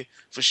today,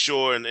 for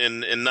sure, and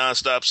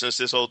nonstop since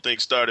this whole thing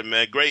started,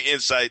 man. Great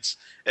insights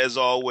as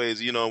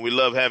always. We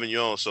love having you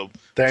on. So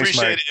thanks,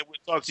 appreciate Mike. it, and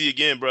we'll talk to you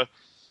again, bro.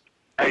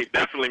 Hey,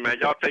 definitely, man.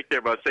 Y'all take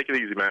care, bro. Take it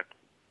easy, man.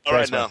 All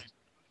right, now.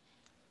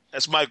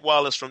 That's Mike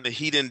Wallace from the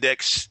Heat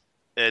Index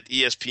at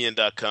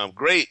ESPN.com.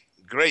 Great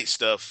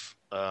stuff.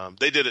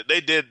 They did a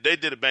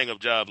bang up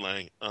job,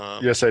 Lang.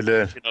 Yes, they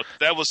did.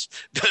 That was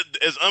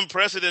as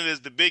unprecedented as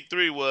the Big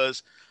Three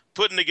was.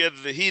 Putting together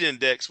the Heat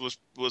Index was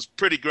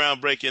pretty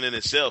groundbreaking in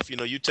itself.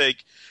 You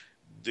take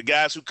the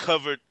guys who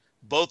covered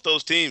both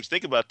those teams.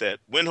 Think about that.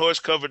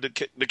 Windhorst covered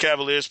the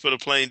Cavaliers for the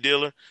Plain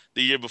Dealer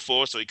the year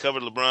before, so he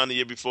covered LeBron the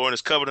year before and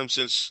has covered him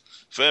since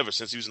forever,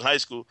 since he was in high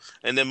school.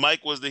 And then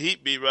Mike was the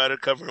Heat beat writer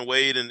covering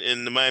Wade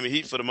and the Miami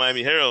Heat for the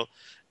Miami Herald.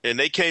 And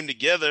they came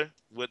together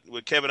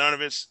with Kevin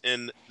Arnovitz,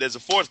 and there's a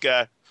fourth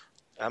guy.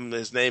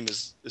 His name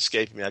is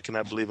escaping me. I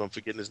cannot believe I'm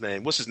forgetting his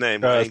name. What's his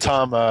name?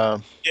 Tom.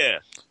 Yeah.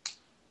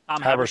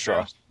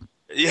 Haberstroh.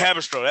 Yeah,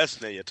 Haberstroh. That's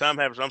his name. Yeah, Tom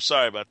Haberstroh. I'm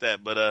sorry about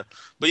that, but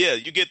yeah,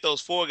 you get those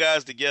four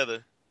guys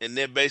together, and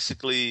they're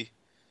basically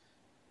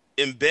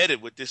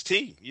embedded with this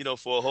team,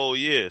 for a whole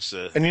year.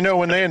 So. And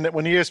when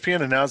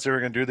ESPN announced they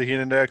were going to do the Heat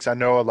Index, I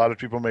know a lot of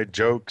people made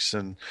jokes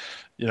and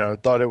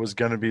thought it was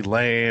going to be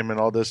lame and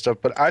all this stuff,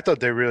 but I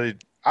thought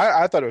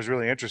I thought it was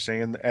really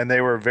interesting, and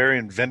they were very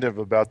inventive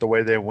about the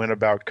way they went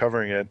about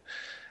covering it.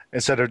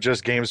 Instead of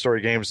just game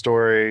story,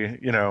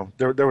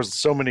 there was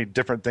so many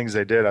different things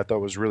they did. I thought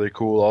was really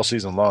cool all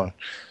season long.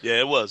 Yeah,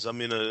 it was. I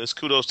mean, it's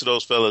kudos to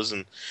those fellas,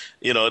 and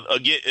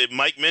again,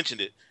 Mike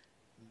mentioned it.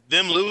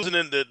 Them losing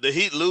the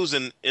Heat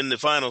losing in the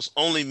finals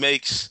only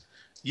makes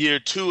year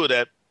two of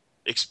that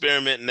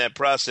experiment and that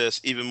process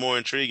even more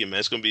intriguing, man.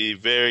 It's going to be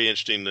very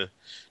interesting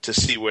to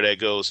see where that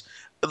goes.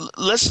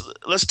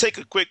 Let's take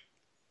a quick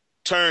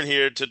turn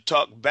here to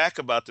talk back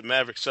about the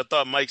Mavericks. I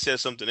thought Mike said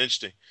something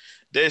interesting.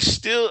 There's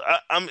still,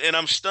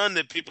 I'm stunned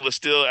that people are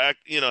still,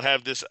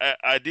 have this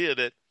idea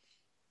that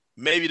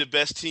maybe the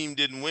best team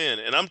didn't win.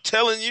 And I'm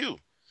telling you,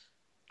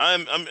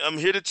 I'm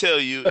here to tell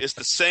you it's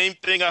the same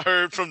thing I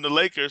heard from the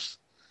Lakers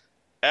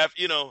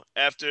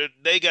after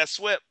they got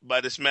swept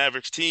by this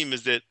Mavericks team.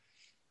 Is that,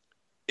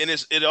 and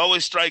it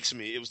always strikes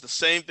me. It was the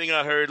same thing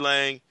I heard,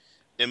 Lang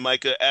and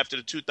Micah, after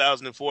the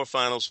 2004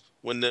 finals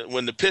when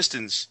the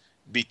Pistons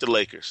beat the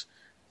Lakers.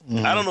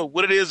 I don't know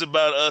what it is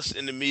about us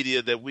in the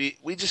media that we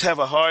just have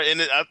a hard,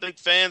 and I think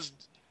fans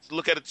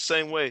look at it the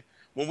same way.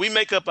 When we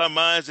make up our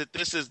minds that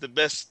this is the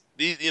best,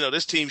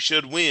 this team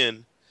should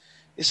win,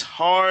 it's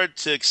hard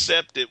to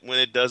accept it when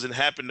it doesn't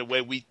happen the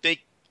way we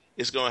think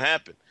it's going to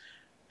happen.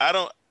 I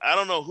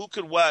don't know who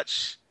could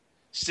watch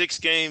 6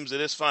 games of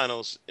this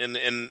finals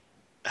and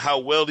how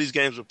well these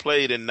games were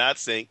played and not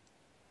think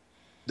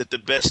that the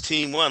best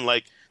team won.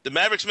 Like, the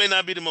Mavericks may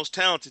not be the most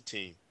talented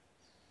team.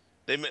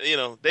 They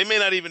may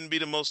not even be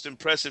the most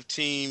impressive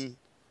team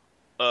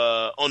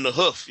on the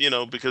hoof,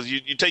 because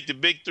you take the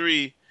big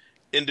three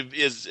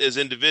as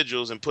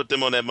individuals and put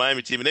them on that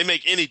Miami team, and they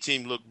make any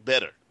team look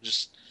better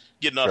just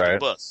getting off the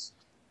bus.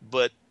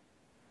 But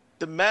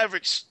the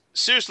Mavericks,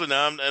 seriously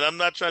now, I'm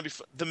not trying to be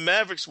 – the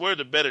Mavericks were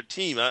the better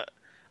team. I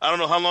don't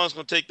know how long it's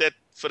going to take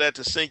for that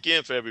to sink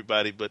in for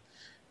everybody, but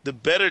the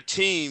better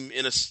team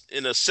in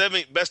a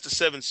best of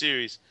 7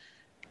 series,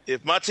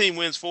 if my team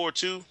wins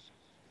 4-2,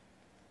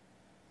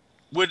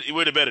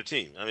 we're the better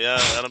team. I mean,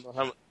 I don't know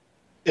how.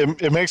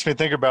 It makes me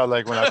think about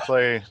when I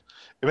play.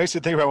 It makes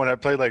me think about when I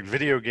play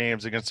video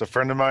games against a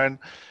friend of mine,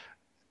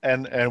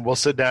 and we'll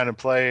sit down and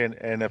play.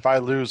 And if I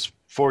lose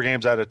 4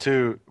 games out of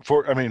 2,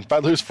 if I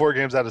lose 4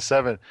 games out of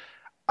 7,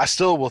 I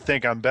still will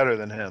think I'm better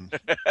than him.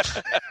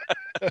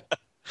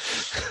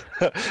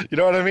 You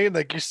know what I mean?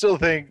 You still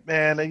think,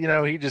 man,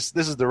 this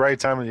is the right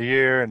time of the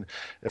year, and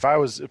if I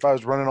was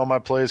running all my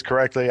plays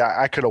correctly,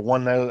 I could have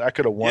won that. I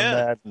could have won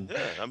that. And,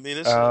 I mean,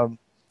 it's.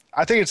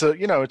 I think it's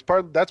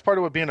that's part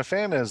of what being a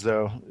fan is,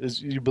 though,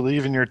 is you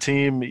believe in your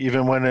team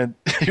even when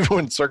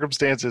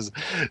circumstances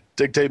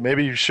dictate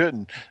maybe you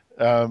shouldn't.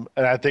 And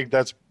I think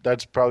that's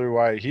probably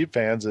why Heat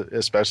fans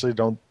especially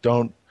don't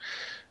find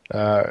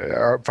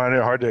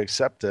it hard to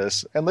accept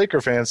this, and Laker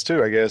fans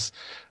too, I guess.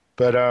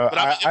 But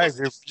I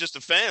agree. Just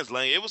the fans,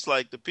 like, it was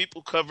like the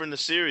people covering the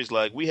series.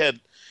 Like, we had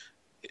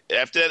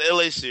after that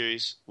LA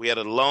series, we had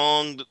a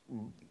long,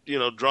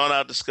 drawn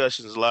out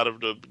discussions. A lot of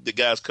the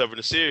guys covering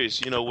the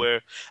series,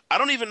 where I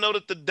don't even know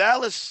that the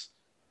Dallas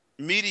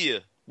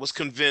media was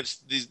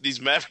convinced these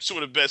Mavericks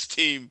were the best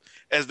team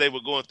as they were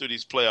going through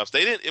these playoffs.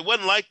 It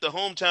wasn't like the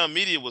hometown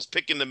media was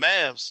picking the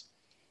Mavs,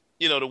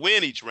 to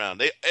win each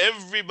round.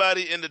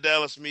 Everybody in the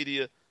Dallas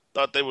media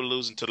thought they were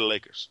losing to the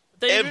Lakers.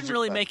 They didn't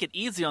really make it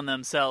easy on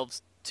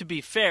themselves, to be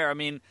fair. I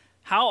mean,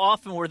 how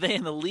often were they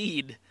in the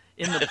lead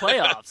in the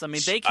playoffs? I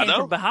mean, they came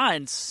from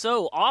behind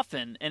so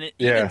often, and it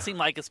even seemed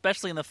like,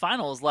 especially in the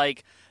finals,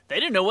 like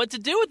they didn't know what to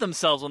do with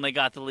themselves when they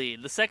got the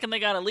lead. The second they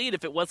got a lead,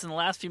 if it wasn't the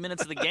last few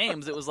minutes of the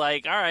games, it was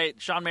like, all right,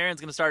 Sean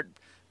Marion's going to start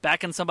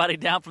backing somebody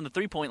down from the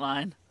three-point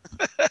line.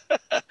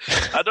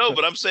 I know,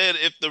 but I'm saying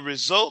if the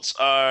results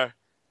are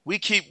we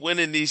keep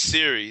winning these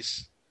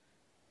series,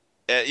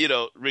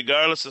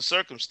 regardless of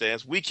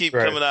circumstance, we keep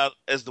coming out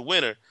as the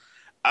winner.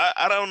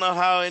 I don't know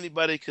how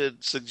anybody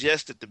could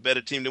suggest that the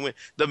better team to win.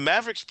 The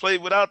Mavericks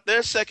played without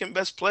their second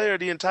best player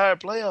the entire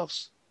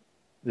playoffs.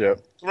 Yeah.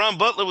 Ron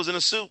Butler was in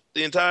a suit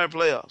the entire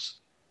playoffs.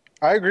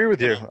 I agree with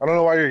you. I don't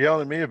know why you're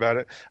yelling at me about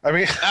it. I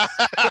mean,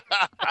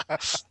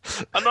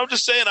 I'm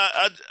just saying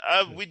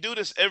we do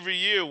this every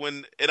year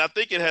and I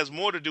think it has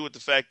more to do with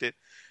the fact that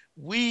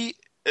we,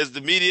 as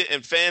the media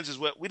and fans as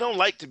well, we don't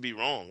like to be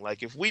wrong.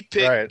 Like if we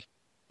pick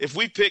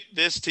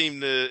this team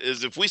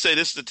if we say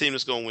this is the team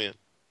that's going to win,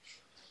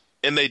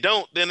 and they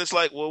don't, then it's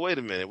like, well, wait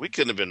a minute, we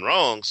couldn't have been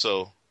wrong.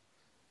 So,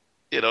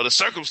 the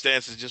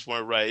circumstances just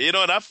weren't right.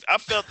 And I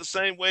felt the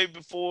same way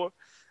before.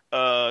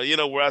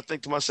 Where I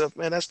think to myself,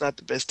 man, that's not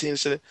the best team.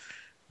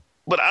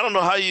 But I don't know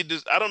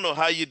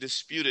how you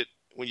dispute it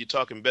when you're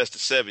talking best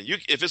of 7.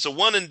 If it's a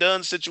one and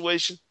done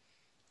situation,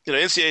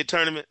 NCAA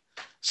tournament,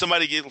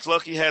 somebody gets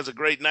lucky, has a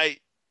great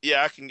night.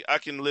 Yeah, I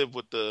can live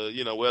with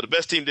the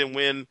best team didn't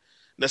win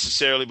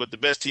necessarily, but the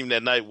best team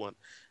that night won.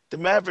 The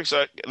Mavericks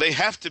they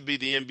have to be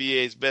the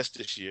NBA's best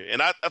this year,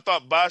 and I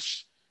thought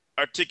Bosh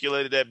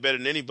articulated that better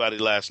than anybody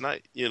last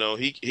night.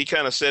 He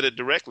kind of said it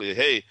directly.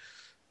 Hey,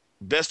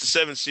 best of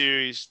 7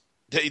 series,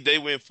 they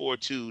win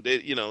 4-2.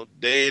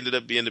 They ended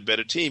up being the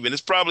better team, and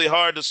it's probably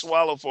hard to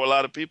swallow for a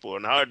lot of people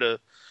and hard to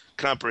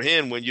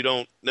comprehend when you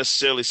don't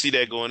necessarily see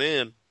that going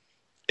in.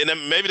 And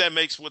then maybe that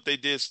makes what they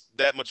did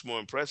that much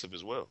more impressive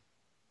as well.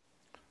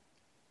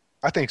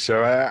 I think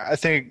so. I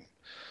think,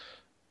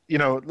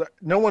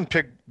 no one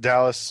picked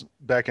Dallas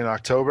back in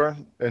October,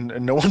 and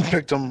no one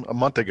picked them a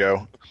month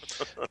ago.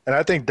 And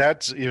I think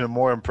that's even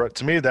more impressive.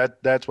 To me,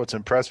 that's what's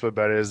impressive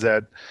about it is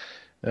that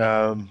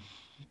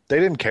they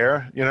didn't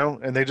care,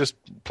 and they just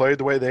played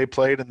the way they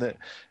played, and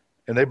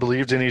they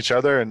believed in each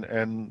other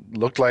and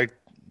looked like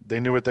they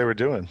knew what they were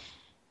doing.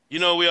 You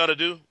know what we ought to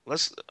do?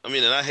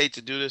 And I hate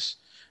to do this.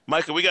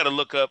 Michael, we got to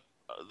look up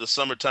the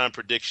summertime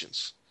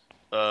predictions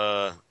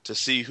to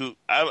see who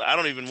 – I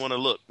don't even want to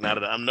look now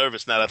that I'm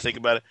nervous now that I think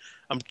about it.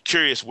 I'm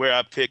curious where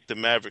I picked the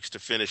Mavericks to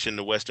finish in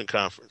the Western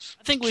Conference.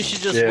 I think we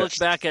should just look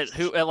back at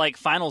like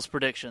finals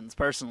predictions.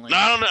 Personally, No,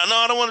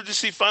 I don't want to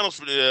just see finals.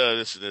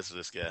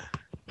 This guy.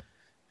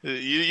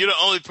 You're the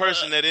only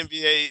person at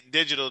NBA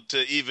Digital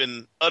to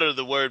even utter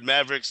the word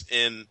Mavericks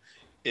and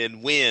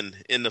win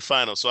in the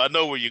final. So I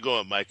know where you're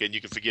going, Mike, and you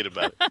can forget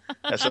about it.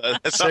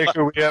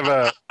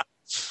 Sekou,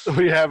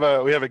 we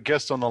have a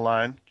guest on the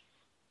line.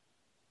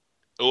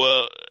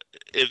 Well,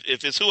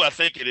 if it's who I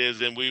think it is,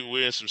 then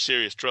we're in some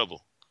serious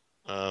trouble.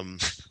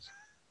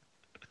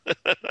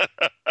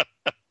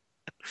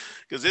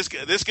 Because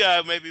this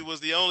guy maybe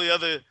was the only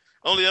other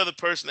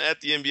person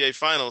at the NBA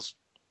Finals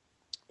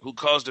who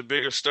caused a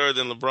bigger stir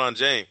than LeBron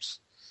James.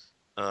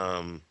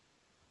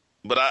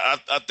 But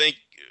I think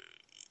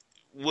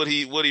what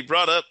he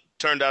brought up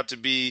turned out to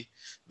be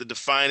the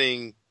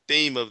defining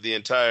theme of the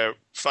entire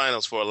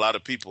Finals for a lot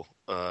of people,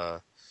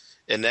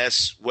 and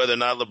that's whether or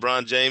not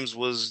LeBron James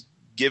was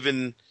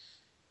given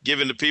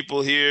the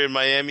people here in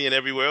Miami and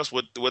everywhere else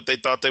what they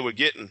thought they were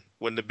getting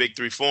when the Big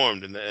Three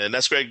formed. And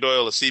that's Gregg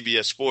Doyel of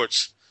CBS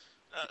Sports.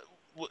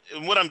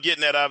 What I'm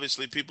getting at,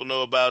 obviously, people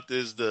know about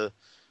is the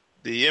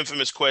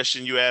infamous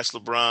question you asked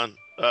LeBron.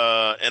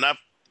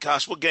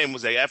 What game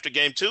was that? After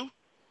Game 2?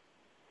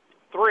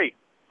 3.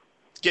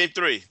 Game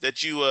 3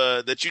 that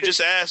you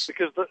just asked?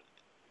 Because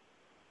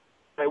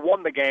they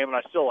won the game, and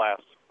I still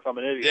asked. I'm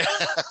an idiot.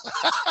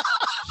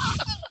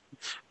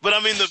 But, I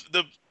mean,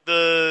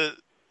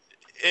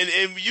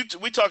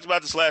 we talked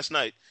about this last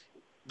night.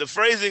 The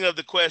phrasing of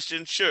the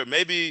question, sure,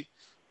 maybe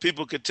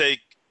people could take,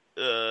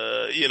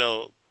 a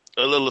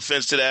little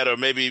offense to that or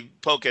maybe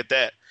poke at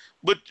that.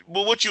 But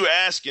what you were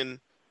asking,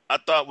 I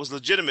thought was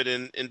legitimate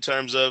in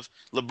terms of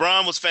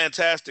LeBron was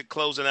fantastic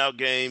closing out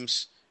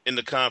games in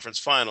the conference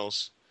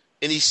finals,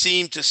 and he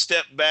seemed to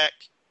step back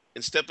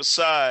and step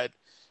aside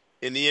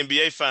in the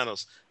NBA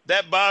finals.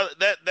 That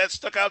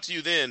stuck out to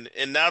you then,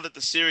 and now that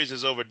the series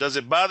is over, does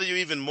it bother you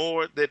even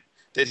more that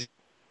he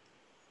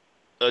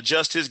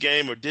adjust his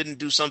game or didn't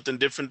do something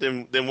different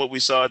than what we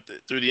saw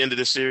through the end of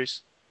this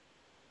series?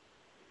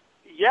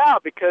 Yeah,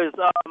 because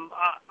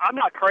I'm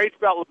not crazy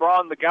about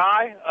LeBron the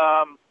guy,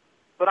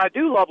 but I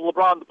do love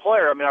LeBron the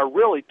player. I mean, I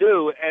really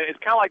do, and it's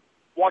kind of like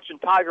watching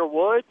Tiger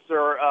Woods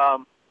or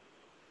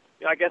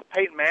I guess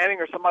Peyton Manning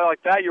or somebody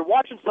like that. You're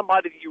watching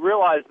somebody that you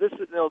realize this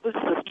is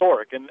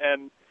historic,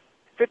 and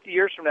 50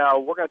 years from now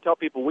we're going to tell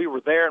people we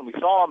were there and we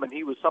saw him and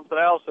he was something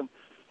else. And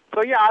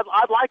so yeah,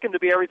 I'd like him to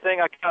be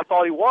everything I kind of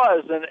thought he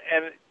was, and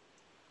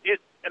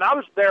I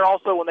was there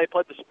also when they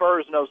played the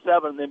Spurs in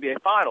 2007 in the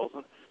NBA Finals,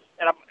 and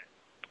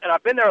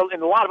I've been there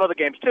in a lot of other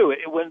games too.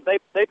 When they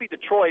beat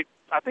Detroit,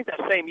 I think that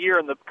same year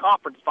in the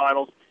conference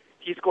finals,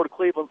 he scored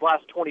Cleveland's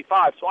last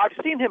 25. So I've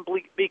seen him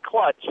be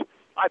clutch.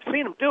 I've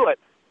seen him do it.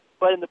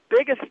 But in the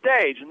biggest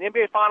stage, in the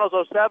NBA Finals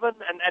 2007,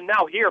 and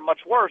now here,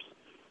 much worse,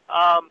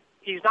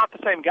 he's not the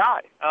same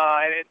guy.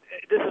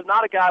 This is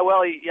not a guy,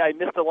 he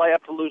missed a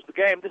layup to lose the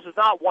game. This is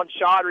not one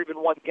shot or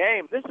even one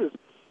game. This is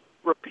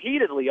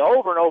repeatedly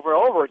over and over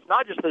and over. It's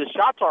not just that his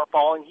shots aren't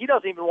falling. He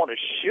doesn't even want to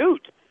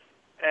shoot.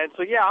 And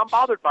so, yeah, I'm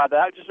bothered by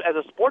that. Just as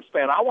a sports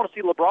fan, I want to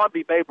see LeBron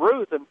be Babe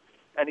Ruth, and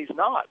he's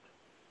not.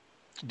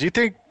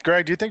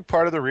 Greg, do you think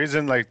part of the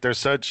reason, there's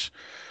such,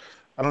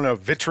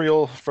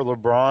 vitriol for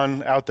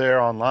LeBron out there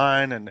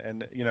online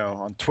and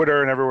on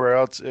Twitter and everywhere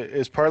else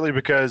is partly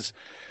because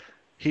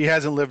he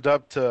hasn't lived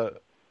up to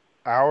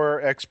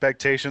our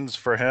expectations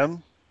for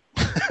him?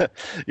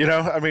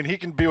 He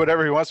can be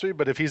whatever he wants to be,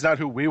 but if he's not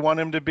who we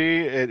want him to be,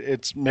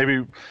 it's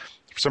maybe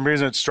for some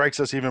reason it strikes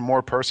us even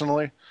more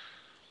personally.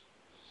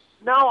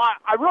 No,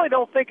 I really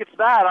don't think it's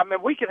that. I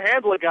mean, we can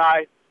handle a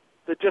guy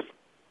that just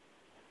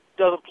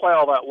doesn't play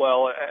all that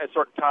well at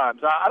certain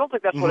times. I don't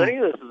think that's what any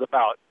of this is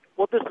about.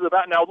 What this is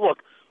about now,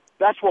 look,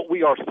 that's what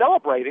we are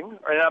celebrating.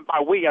 And by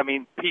we, I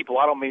mean people.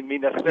 I don't mean me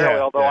necessarily,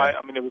 although I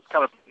mean, it was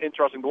kind of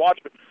interesting to watch.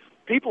 But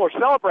people are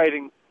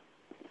celebrating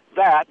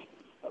that,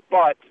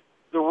 but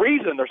the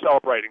reason they're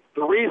celebrating,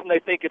 the reason they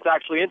think it's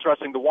actually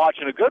interesting to watch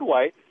in a good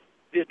way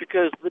is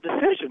because the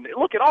decision.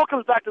 Look, it all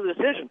comes back to the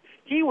decision.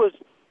 He was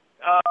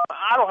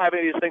I don't have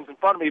any of these things in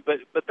front of me,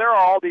 but there are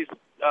all these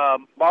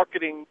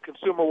marketing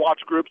consumer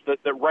watch groups that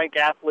rank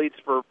athletes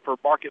for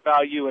market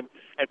value and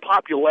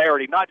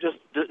popularity, not just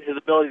his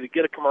ability to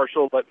get a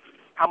commercial, but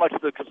how much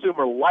the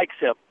consumer likes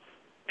him.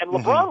 And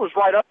LeBron was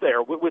right up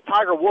there with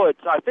Tiger Woods.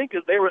 I think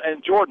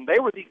and Jordan. They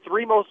were the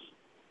three most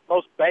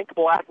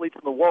bankable athletes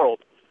in the world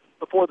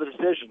before the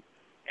decision.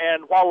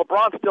 And while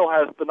LeBron still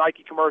has the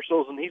Nike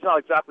commercials and he's not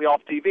exactly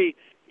off TV,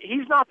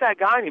 he's not that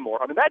guy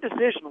anymore. I mean, that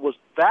decision was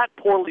that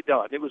poorly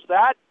done. It was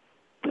that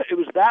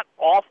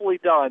awfully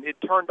done. It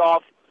turned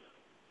off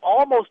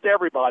almost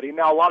everybody.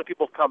 Now, a lot of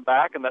people have come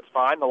back, and that's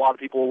fine. A lot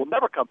of people will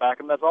never come back,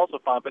 and that's also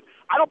fine. But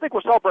I don't think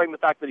we're celebrating the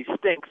fact that he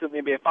stinks in the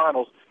NBA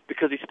Finals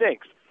because he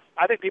stinks.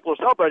 I think people are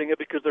celebrating it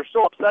because they're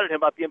so upset at him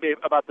about the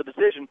NBA, about the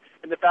decision,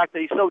 and the fact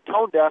that he's so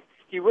tone deaf.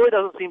 He really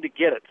doesn't seem to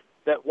get it,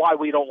 that why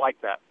we don't like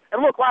that.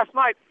 And look, last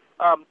night,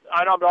 I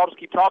know I'll just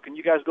keep talking.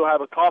 You guys go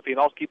have a coffee, and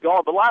I'll just keep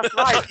going. But last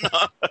night,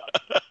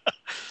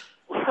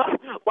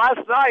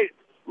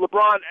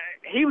 LeBron,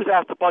 he was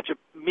asked a bunch of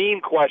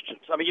mean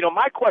questions. I mean,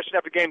 my question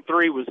after Game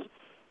 3 was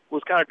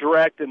kind of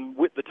direct, and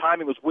the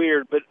timing was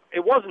weird, but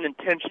it wasn't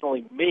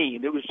intentionally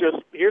mean. It was just,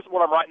 here's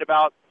what I'm writing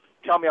about,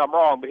 tell me I'm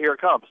wrong, but here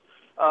it comes.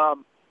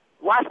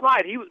 Last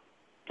night,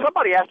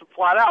 somebody asked him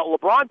flat out,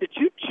 LeBron, did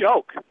you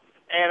choke?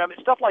 And I mean,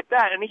 stuff like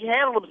that, and he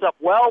handled himself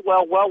well,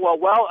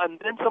 and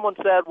then someone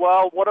said,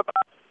 well, what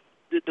about,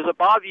 does it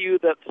bother you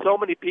that so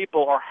many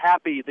people are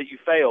happy that you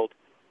failed?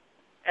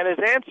 And his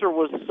answer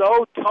was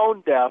so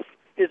tone-deaf.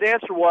 His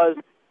answer was,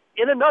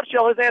 in a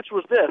nutshell, his answer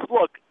was this: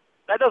 look,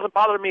 that doesn't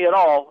bother me at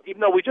all, even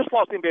though we just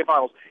lost the NBA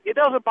Finals. It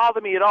doesn't bother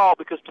me at all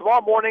because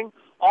tomorrow morning,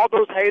 all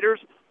those haters,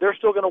 they're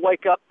still going to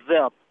wake up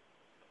them,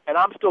 and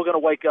I'm still going to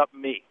wake up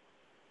me.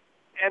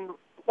 And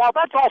while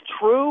that's all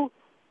true,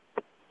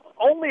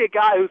 only a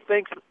guy who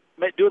thinks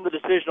doing the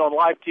decision on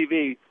live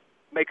TV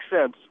makes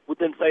sense would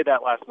then say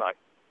that last night.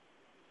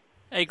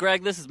 Hey,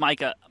 Greg, this is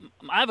Micah.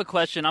 I have a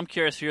question. I'm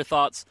curious for your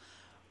thoughts.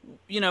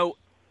 You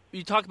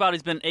talk about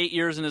he's been 8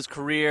 years in his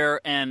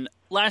career, and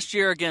last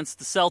year against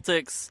the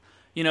Celtics,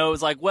 it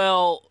was like,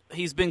 well,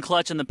 he's been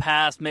clutch in the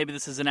past. Maybe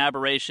this is an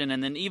aberration.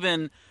 And then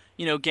even,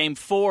 Game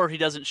 4, he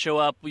doesn't show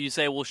up. You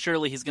say, well,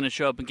 surely he's going to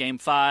show up in Game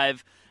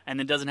 5, and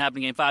then doesn't happen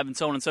in Game 5, and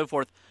so on and so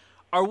forth.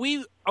 Are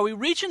we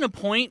reaching a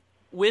point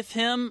with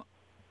him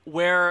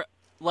where,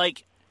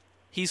 like,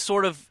 he's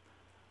sort of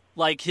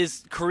like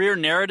his career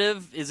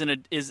narrative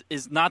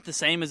is not the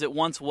same as it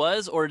once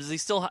was, or does he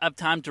still have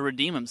time to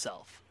redeem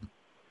himself?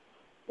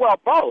 Well,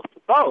 both.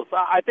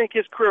 I think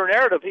his career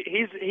narrative,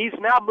 he's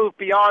now moved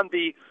beyond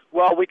the,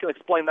 well, we can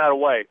explain that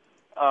away.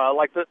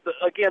 Like, the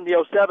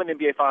 07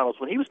 NBA Finals,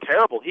 when he was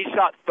terrible, he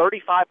shot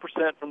 35%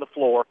 from the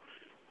floor,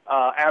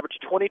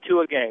 averaged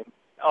 22 a game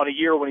on a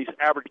year when he's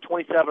averaged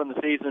 27 in the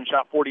season and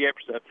shot 48%.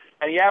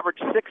 And he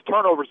averaged 6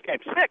 turnovers a game.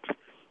 6.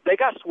 They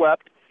got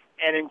swept,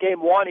 and in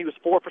Game 1 he was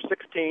 4 for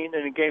 16,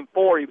 and in Game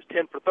 4 he was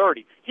 10 for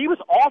 30. He was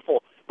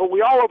awful, but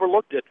we all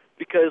overlooked it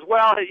because,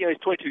 well, he's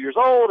 22 years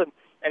old, and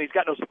he's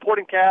got no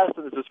supporting cast,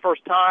 and it's his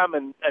first time,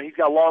 and he's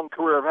got a long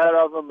career ahead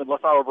of him, and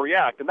let's not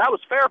overreact. And that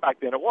was fair back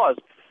then, it was.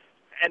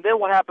 And then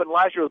what happened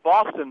last year with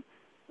Boston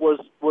was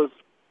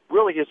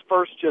really his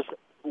first just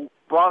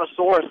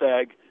brontosaurus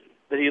egg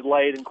that he had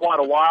laid in quite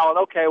a while. And,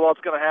 okay, well,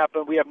 it's going to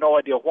happen. We have no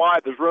idea why.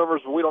 There's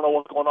rumors, but we don't know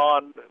what's going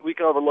on. We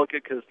can overlook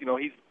it because,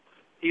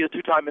 he's a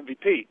two-time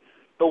MVP.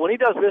 But when he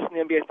does this in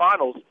the NBA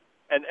Finals,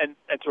 and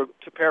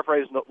to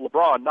paraphrase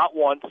LeBron, not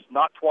once,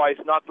 not twice,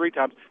 not 3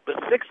 times, but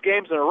 6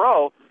 games in a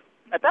row,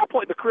 at that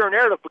point, the career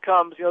narrative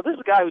becomes, this is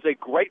a guy who's a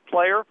great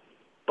player,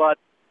 but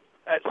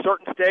at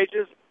certain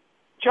stages,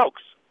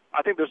 chokes.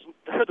 I think there's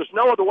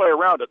no other way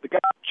around it. The guy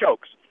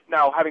chokes.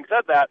 Now, having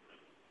said that,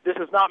 this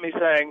is not me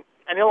saying,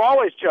 and he'll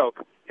always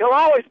choke. He'll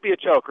always be a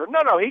choker.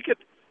 No, he could,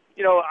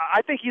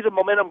 I think he's a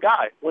momentum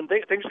guy. When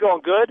things are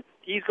going good,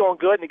 he's going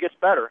good and he gets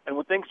better. And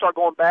when things start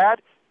going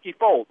bad, he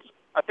folds.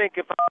 I think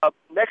if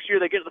next year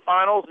they get to the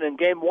finals and in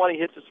Game 1 he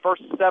hits his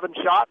first 7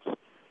 shots,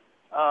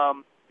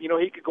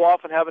 he could go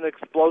off and have an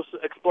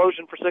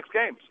explosion for 6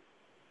 games.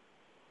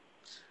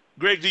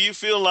 Greg, do you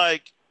feel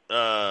like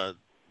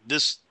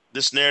this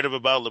narrative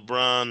about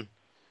LeBron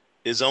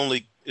is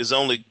only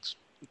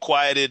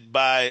quieted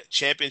by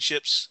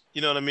championships?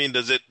 You know what I mean?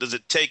 Does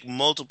it take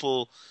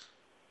multiple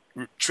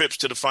trips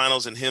to the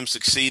finals and him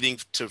succeeding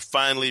to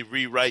finally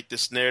rewrite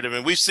this narrative?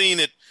 And we've seen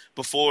it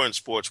before in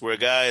sports where a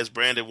guy has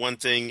branded one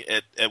thing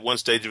at one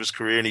stage of his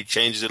career and he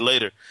changes it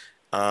later.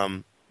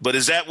 But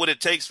is that what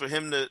it takes for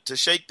him to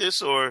shake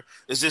this, or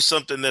is this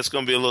something that's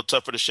going to be a little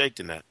tougher to shake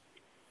than that?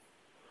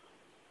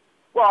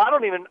 Well, I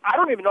don't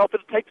even know if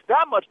it takes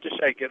that much to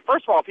shake it.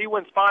 First of all, if he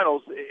wins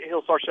finals,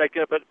 he'll start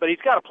shaking it, but he's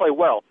got to play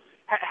well.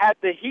 Had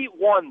the Heat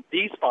won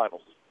these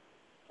finals,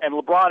 and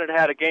LeBron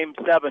had a Game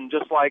 7,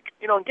 just like,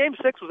 and Game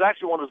 6 was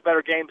actually one of his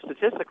better games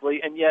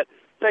statistically, and yet,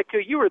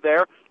 you were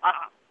there.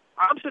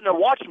 I'm sitting there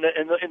watching it,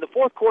 and in the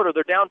fourth quarter,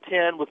 they're down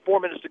 10 with 4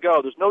 minutes to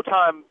go. There's no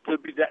time to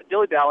be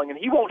dilly-dallying, and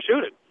he won't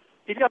shoot it.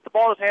 He's got the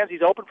ball in his hands.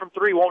 He's open from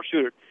 3, won't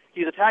shoot it.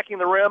 He's attacking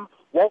the rim,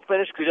 won't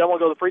finish because he doesn't want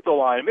to go to the free throw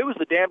line. I mean, it was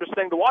the damnedest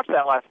thing to watch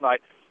that last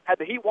night. Had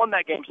the Heat won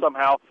that game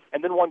somehow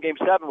and then won Game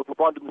 7 with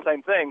LeBron doing the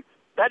same thing,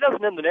 that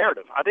doesn't end the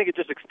narrative. I think it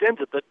just extends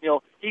it that,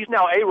 he's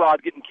now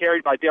A-Rod getting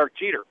carried by Derek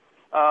Jeter.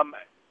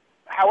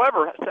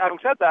 However, having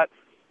said that,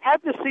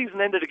 had this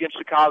season ended against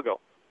Chicago,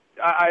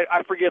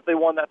 I forget if they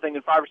won that thing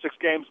in 5 or 6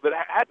 games, but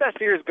had that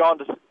series gone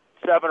to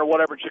 7 or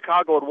whatever, and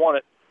Chicago had won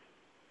it,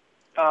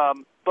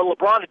 but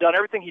LeBron had done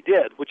everything he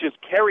did, which is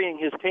carrying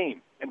his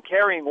team and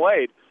carrying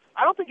Wade.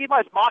 I don't think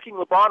anybody's mocking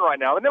LeBron right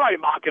now. And they might be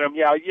mocking him.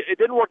 Yeah, it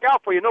didn't work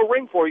out for you, no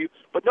ring for you,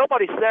 but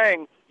nobody's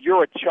saying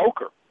you're a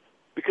choker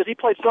because he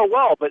played so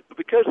well. But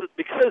because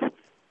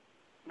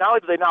not only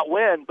did they not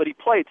win, but he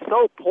played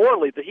so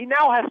poorly that he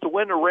now has to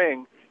win a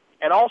ring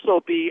and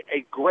also be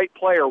a great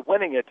player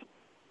winning it,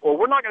 or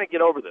we're not going to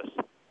get over this.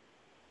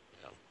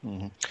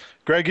 Mm-hmm.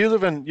 Greg, you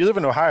live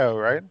in Ohio,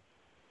 right?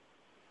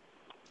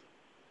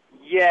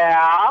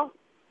 Yeah.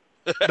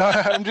 No,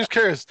 I'm just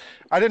curious.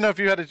 I didn't know if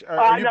you had a.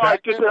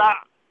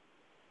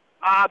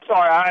 I'm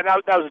sorry.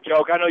 That was a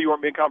joke. I know you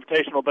weren't being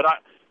confrontational, but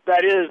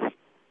that is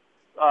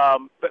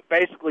but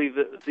basically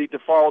the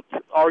default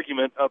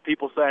argument of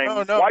people saying,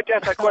 why'd you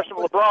ask that question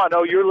to LeBron?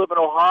 Oh, you live in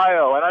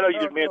Ohio. And I know you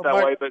didn't mean it that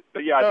way, but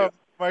yeah, I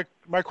do.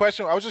 My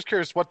question, I was just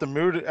curious what the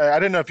mood, I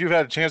didn't know if you've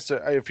had a chance to,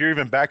 if you're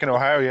even back in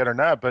Ohio yet or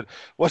not, but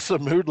what's the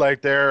mood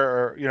like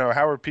there? Or,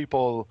 how are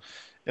people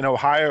in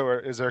Ohio? Or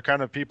is there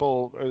kind of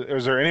people,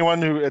 is there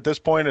anyone who at this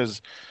point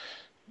is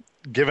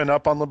given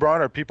up on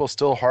LeBron? Are people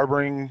still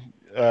harboring,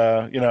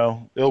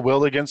 ill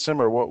will against him?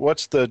 Or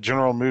what's the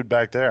general mood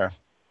back there?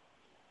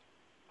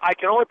 I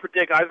can only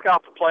predict. I just got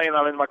off the plane.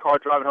 I'm in my car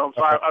driving home,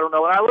 so I don't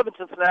know. And I live in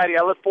Cincinnati.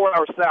 I live 4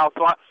 hours south,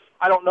 so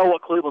I don't know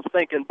what Cleveland's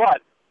thinking.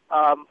 But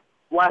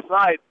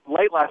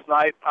late last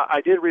night,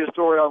 I did read a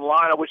story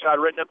online. I wish I'd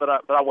written it, but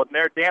I wasn't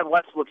there. Dan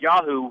Wetzel of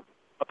Yahoo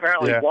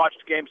apparently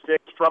watched Game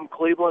 6 from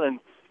Cleveland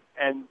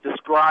and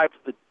described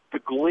the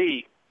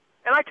glee.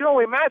 And I can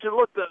only imagine,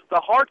 look, the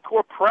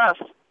hardcore press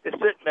is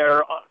sitting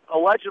there,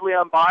 allegedly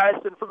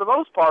unbiased, and for the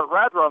most part,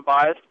 rather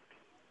unbiased,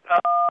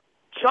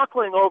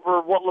 chuckling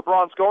over what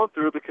LeBron's going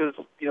through because,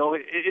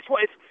 it's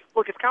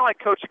kind of like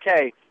Coach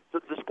K.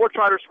 The sports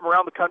writers from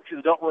around the country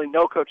that don't really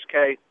know Coach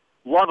K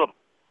love him.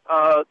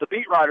 The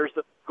beat writers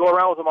that go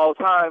around with him all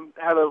the time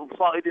have a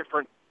slightly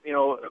different,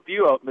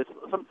 view of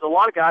him. A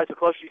lot of guys, the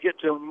closer you get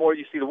to him, the more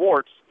you see the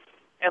warts.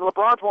 And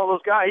LeBron's one of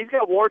those guys. He's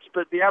got warts,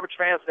 but the average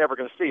fan's never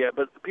going to see it.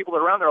 But the people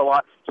that are around there a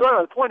lot. So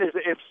anyway, the point is,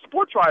 if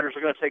sports writers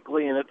are going to take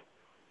glee in it,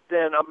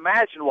 then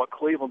imagine what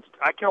Cleveland's.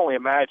 I can only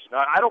imagine.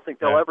 I don't think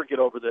they'll ever get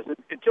over this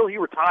until he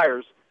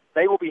retires.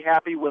 They will be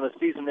happy when the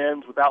season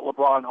ends without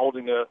LeBron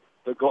holding that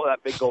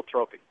big gold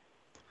trophy.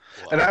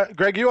 And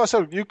Greg,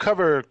 you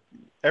cover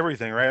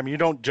everything, right? I mean, you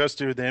don't just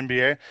do the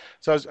NBA.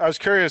 So I was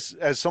curious,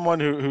 as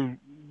someone who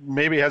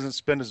maybe hasn't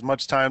spent as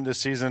much time this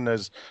season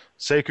as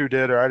Sekou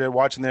did or I did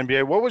watching the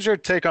NBA, what was your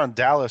take on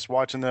Dallas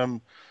watching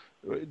them?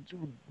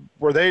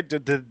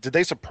 Did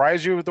they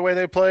surprise you with the way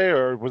they play,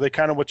 or were they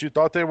kind of what you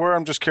thought they were?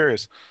 I'm just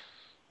curious.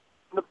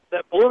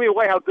 That blew me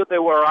away how good they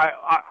were.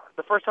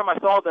 The first time I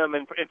saw them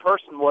in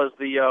person was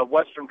the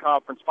Western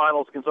Conference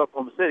Finals against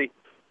Oklahoma City,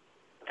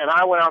 and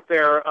I went out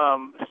there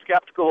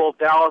skeptical of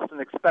Dallas and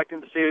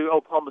expecting to see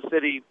Oklahoma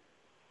City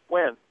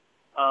win.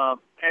 And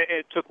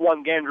it took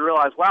one game to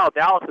realize, wow,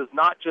 Dallas is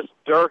not just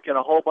Dirk and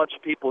a whole bunch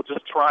of people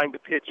just trying to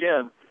pitch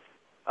in.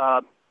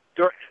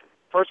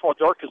 First of all,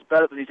 Dirk is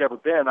better than he's ever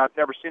been. I've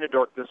never seen a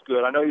Dirk this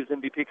good. I know he was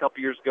MVP a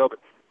couple years ago,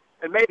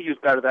 and maybe he was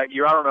better that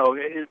year. I don't know.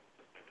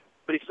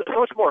 But he's so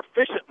much more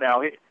efficient now.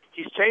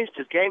 He's changed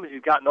his game as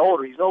he's gotten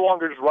older. He's no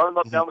longer just running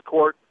up and down the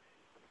court,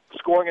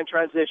 scoring in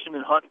transition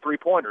and hunting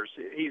three-pointers.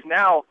 He's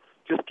now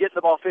just getting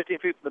the ball 15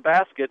 feet from the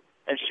basket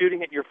and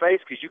shooting it in your face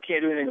because you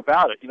can't do anything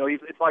about it.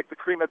 It's like the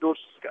Kareem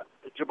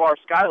Abdul-Jabbar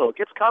skyhook. It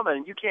gets coming,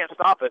 and you can't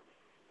stop it.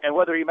 And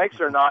whether he makes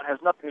it or not has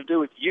nothing to do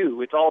with you.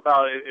 It's all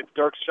about if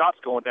Dirk's shot's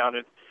going down.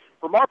 It's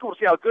remarkable to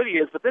see how good he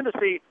is, but then to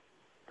see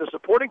the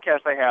supporting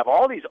cast they have,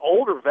 all these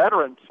older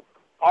veterans,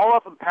 all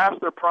of them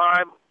past their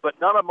prime, but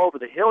none of them over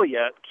the hill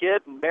yet.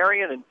 Kidd and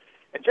Marion and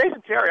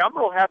Jason Terry, I'm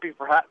real happy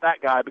for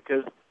that guy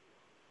because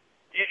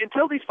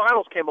until these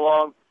finals came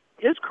along,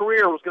 his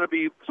career was going to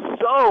be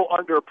so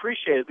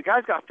underappreciated. The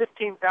guy's got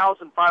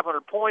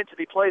 15,500 points. If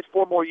he plays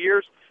 4 more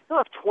years, he'll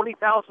have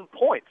 20,000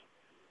 points.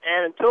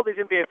 And until these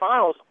NBA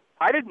finals,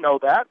 I didn't know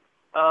that.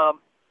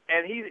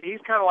 And he's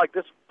kind of like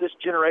this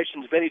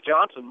generation's Vinnie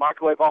Johnson,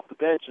 microwave off the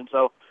bench. And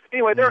so,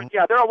 anyway, they're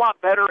a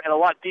lot better and a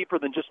lot deeper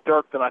than just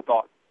Dirk than I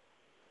thought.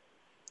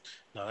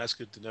 No, that's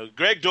good to know.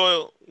 Gregg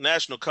Doyel,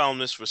 national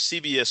columnist for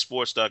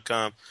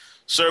CBSSports.com.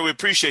 Sir, we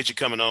appreciate you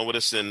coming on with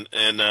us. And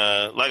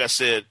like I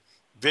said,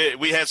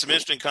 we had some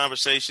interesting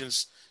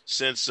conversations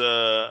since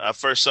I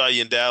first saw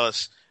you in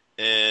Dallas.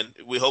 And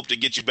we hope to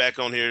get you back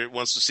on here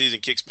once the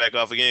season kicks back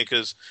off again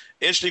because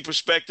interesting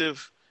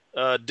perspective,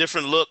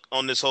 different look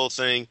on this whole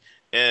thing.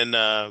 And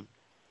I,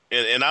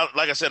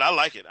 like I said, I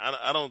like it.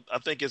 I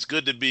think it's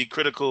good to be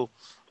critical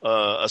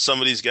of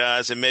some of these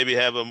guys and maybe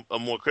have a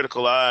more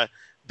critical eye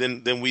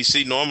than we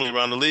see normally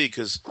around the league.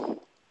 Because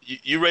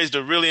you raised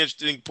a really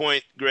interesting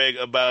point, Greg,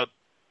 about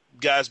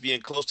guys being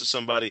close to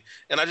somebody.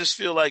 And I just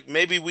feel like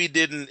maybe we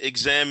didn't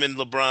examine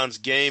LeBron's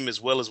game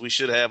as well as we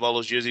should have all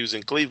those years he was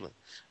in Cleveland.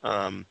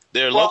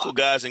 There are local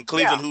guys in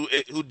Cleveland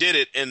who did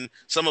it, and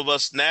some of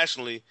us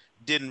nationally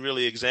didn't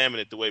really examine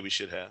it the way we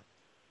should have.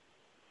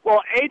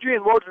 Well,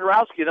 Adrian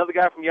Wojnarowski, another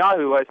guy from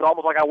Yahoo, it's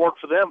almost like I work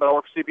for them, but I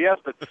work for CBS.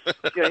 But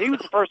he was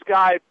the first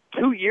guy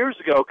 2 years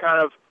ago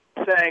kind of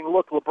saying,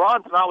 look,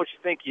 LeBron's not what you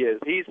think he is.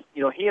 He's,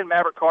 he and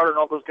Maverick Carter and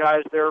all those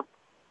guys, they're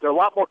a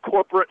lot more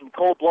corporate and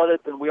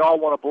cold-blooded than we all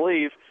want to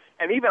believe.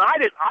 And even I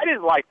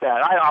didn't like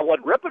that. I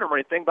wasn't ripping him or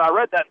anything, but I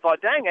read that and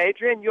thought, dang,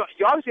 Adrian, you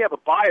obviously have a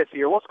bias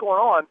here. What's going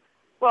on?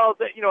 Well,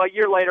 a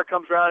year later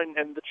comes around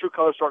and the true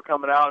colors start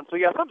coming out. And so,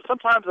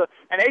 sometimes,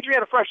 and Adrian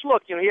had a fresh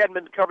look. He hadn't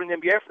been covering the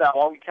NBA for that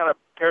long. He kind of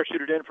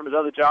parachuted in from his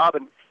other job,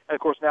 and of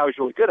course, now he's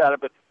really good at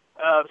it. But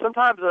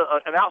sometimes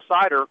an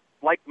outsider,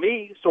 like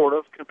me, sort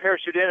of, can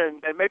parachute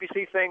in and maybe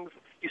see things.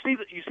 You see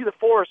the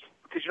forest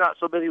because you're not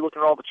so busy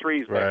looking at all the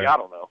trees, maybe. Right. I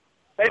don't know.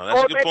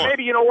 No,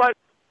 maybe, you know what?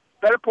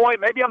 Better point,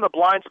 maybe I'm the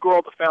blind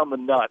squirrel that found the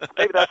nut.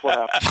 Maybe that's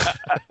what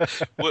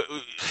happened. Well,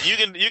 you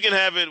can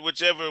have it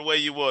whichever way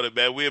you want it,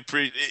 man.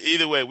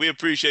 Either way, we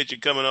appreciate you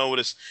coming on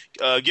with us.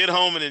 Get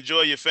home and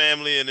enjoy your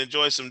family and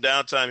enjoy some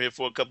downtime here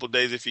for a couple of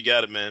days if you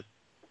got it, man.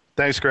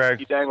 Thanks,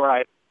 Gregg. You dang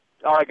right.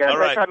 All right, guys. All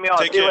right. Thanks for having me on.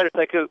 Take See you care. later.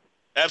 Thank you.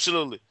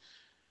 Absolutely.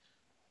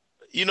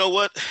 You know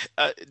what?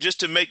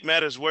 Just to make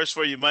matters worse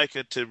for you,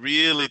 Micah, to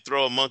really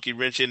throw a monkey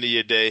wrench into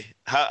your day,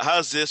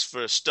 how's this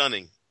for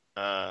stunning?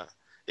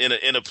 In an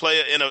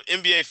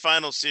NBA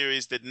Finals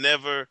series that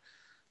never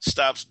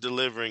stops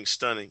delivering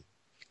stunning.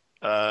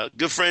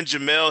 Good friend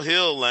Jamel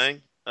Hill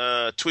Lang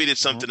tweeted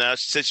something out.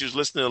 She said she was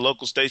listening to a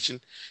local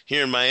station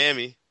here in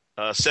Miami,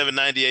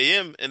 790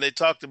 AM, and they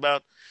talked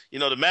about,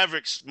 the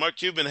Mavericks. Mark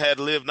Cuban had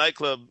Live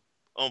nightclub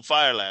on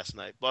fire last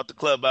night. Bought the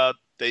club out.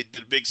 They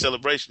did a big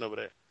celebration over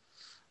there.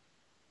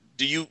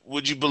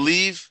 Would you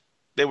believe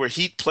there were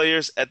Heat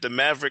players at the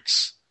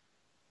Mavericks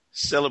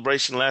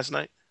celebration last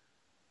night?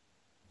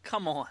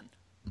 Come on.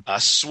 I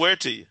swear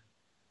to you.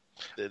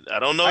 I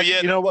don't know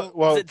yet. You know what?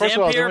 Well, Is it first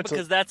of all, Dampier?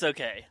 Because that's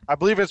okay. I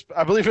believe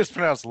it's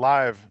pronounced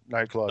Live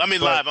nightclub. I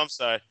mean live. I'm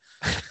sorry.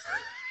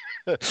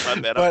 My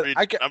bad. But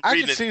I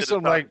can see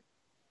some I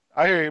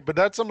hear you, but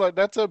that's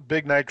a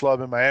big nightclub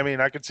in Miami,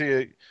 and I could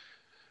see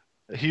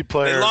a Heat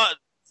player.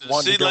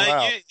 See, Lane,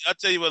 I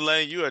tell you what,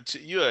 Lane, you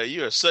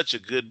are such a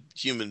good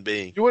human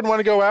being. You wouldn't want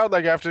to go out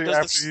like after I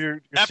lost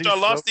the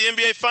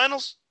NBA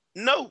Finals?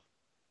 No.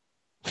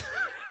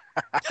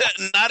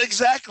 Not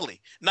exactly.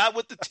 Not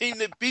with the team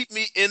that beat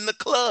me in the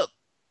club.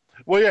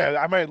 Well,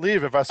 yeah, I might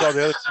leave if I saw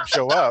the other team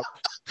show up.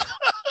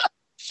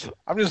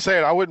 I'm just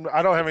saying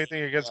I don't have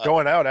anything against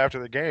going out after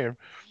the game.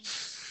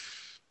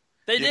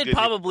 They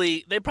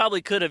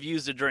probably could have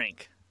used a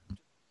drink.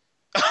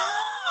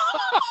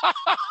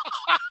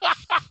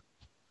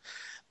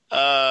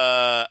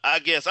 I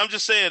guess I'm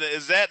just saying,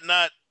 is that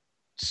not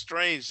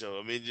strange though?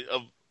 I mean,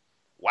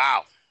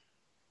 wow.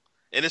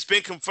 And it's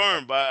been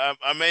confirmed by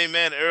our main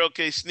man, Errol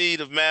K. Sneed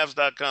of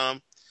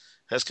Mavs.com,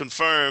 has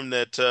confirmed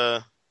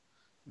that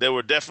there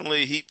were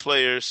definitely Heat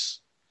players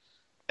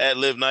at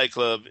Live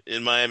nightclub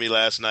in Miami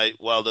last night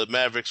while the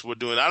Mavericks were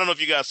doing. I don't know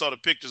if you guys saw the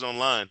pictures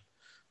online,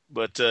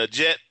 but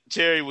Jet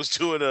Terry was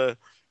doing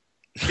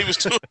he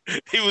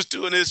was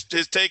doing his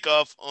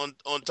takeoff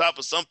on top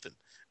of something.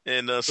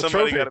 And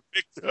somebody got a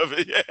picture of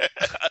it. Yeah.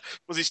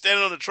 Was he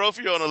standing on a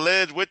trophy or on a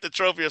ledge with the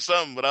trophy or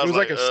something? But it was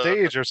like a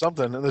stage or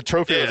something, and the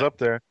trophy was up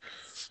there.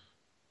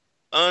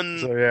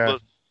 You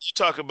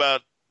talk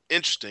about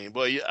interesting.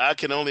 Boy, I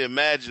can only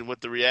imagine what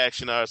the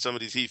reaction are of some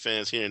of these Heat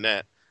fans hearing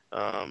that.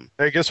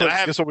 Hey, guess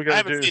what we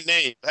got to do? Seen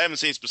names. I haven't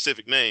seen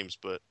specific names,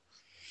 but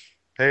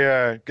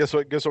hey, guess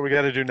what we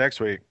got to do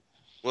next week?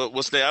 Well,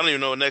 what's next? I don't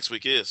even know what next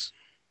week is.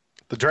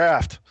 The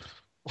draft.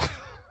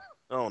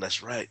 Oh,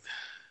 that's right.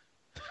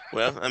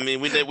 Well, I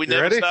mean, we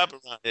never stop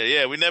around here.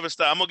 Yeah, we never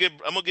stop. I'm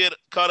gonna get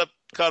caught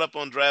up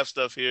on draft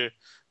stuff here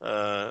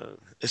as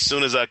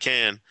soon as I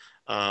can.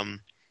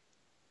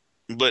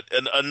 But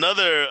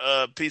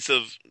another piece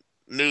of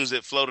news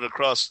that floated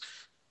across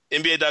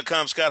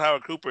NBA.com, Scott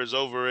Howard Cooper is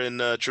over in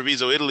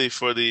Treviso, Italy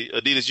for the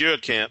Adidas Euro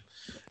Camp.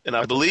 And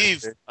I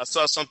believe I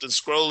saw something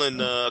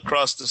scrolling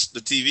across the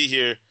TV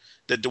here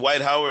that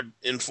Dwight Howard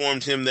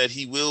informed him that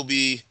he will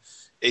be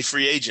a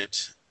free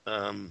agent.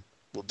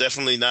 Will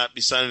definitely not be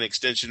signing an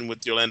extension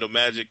with the Orlando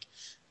Magic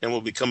and will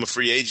become a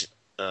free agent.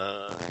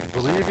 I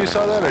believe you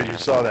saw that, or you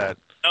saw that?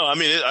 No, I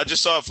mean, I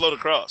just saw it float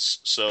across.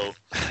 So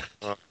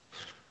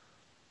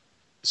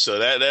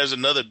there's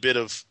another bit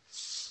of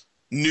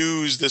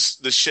news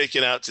that's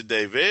shaking out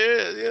today.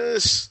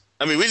 Yes.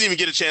 I mean, we didn't even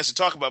get a chance to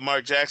talk about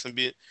Mark Jackson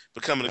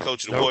becoming the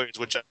coach of the Warriors,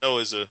 which I know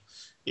is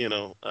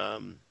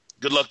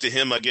good luck to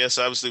him, I guess.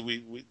 Obviously,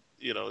 we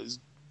he's a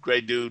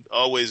great dude,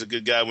 always a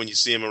good guy when you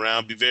see him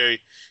around. Be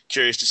very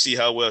curious to see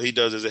how well he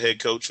does as a head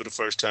coach for the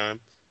first time.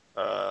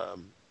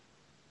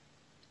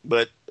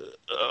 But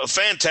a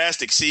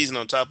fantastic season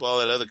on top of all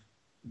that other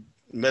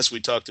mess we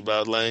talked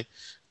about, Lane.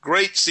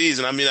 Great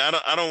season. I mean, I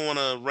don't want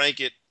to rank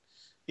it,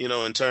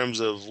 in terms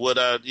of what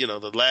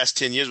the last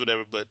 10 years,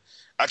 whatever, but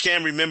I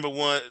can't remember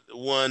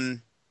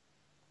one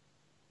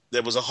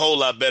that was a whole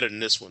lot better than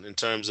this one in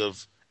terms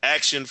of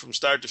action from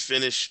start to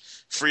finish,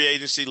 free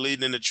agency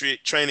leading into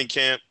training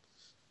camp.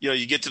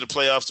 You get to the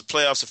playoffs. The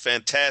playoffs are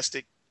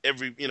fantastic.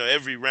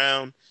 Every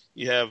round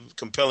you have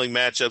compelling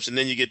matchups, and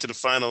then you get to the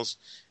finals,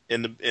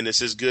 and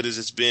it's as good as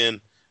it's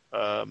been.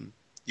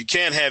 You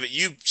can't have it.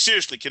 You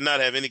seriously cannot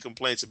have any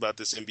complaints about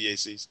this NBA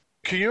season.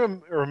 Can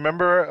you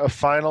remember a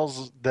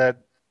finals that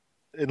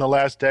in the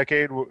last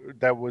decade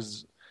that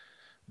was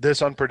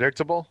this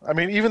unpredictable? I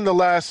mean, even the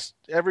last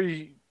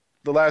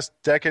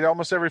decade,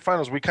 almost every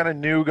finals, we kind of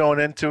knew going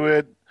into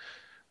it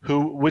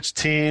which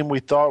team we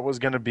thought was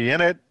going to be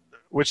in it,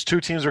 which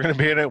two teams were going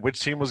to be in it, which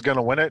team was going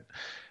to win it.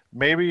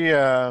 Maybe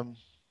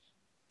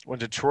when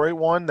Detroit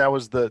won, that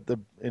was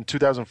in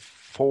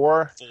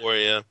 2004.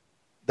 Yeah.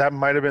 That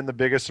might have been the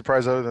biggest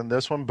surprise other than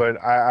this one, but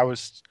I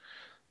was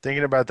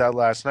thinking about that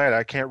last night.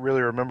 I can't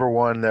really remember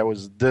one that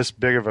was this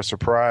big of a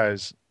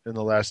surprise in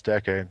the last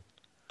decade.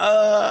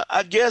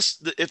 I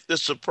guess if the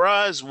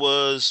surprise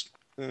was,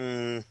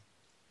 I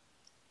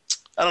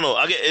don't know.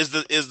 I guess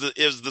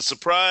is the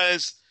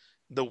surprise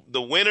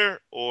the winner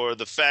or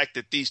the fact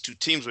that these two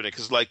teams were in it?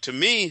 Because like to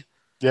me,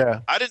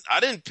 yeah, I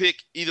didn't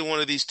pick either one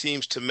of these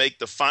teams to make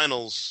the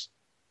finals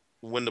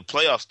when the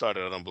playoffs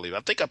started. I don't believe.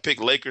 I think I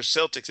picked Lakers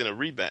Celtics in a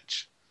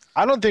rematch.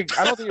 I don't think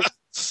it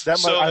was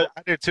that much.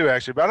 I did too,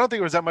 actually, but I don't think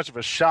it was that much of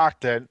a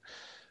shock that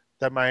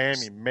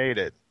Miami made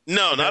it.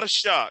 No, not a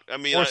shock. I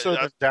mean, more so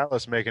than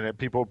Dallas making it.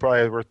 People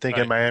probably were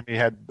thinking Miami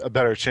had a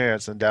better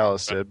chance than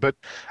Dallas did, but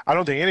I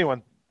don't think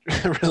anyone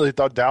really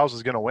thought Dallas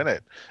was going to win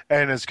it,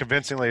 and as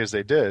convincingly as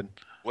they did.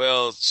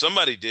 Well,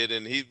 somebody did,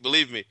 and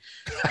believe me,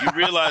 you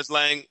realize,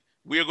 Lang,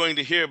 we are going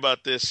to hear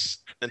about this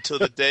until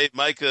the day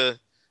Micah,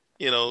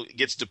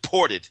 gets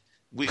deported.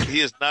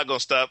 He is not going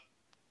to stop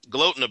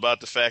gloating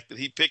about the fact that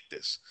he picked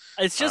this.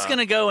 It's just going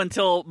to go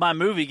until my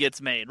movie gets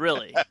made,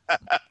 really.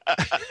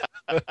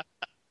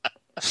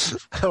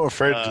 I'm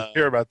afraid to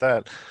hear about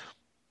that.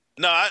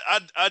 No,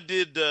 I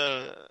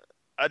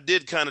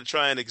did kind of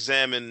try and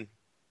examine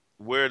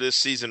where this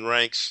season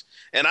ranks,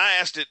 and I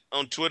asked it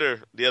on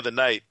Twitter the other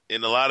night,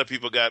 and a lot of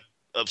people got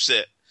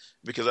upset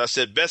because I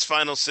said best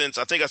final since.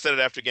 I think I said it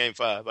after Game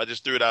 5. I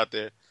just threw it out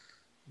there.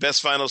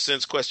 Best final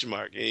since ?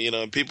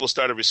 And people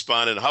started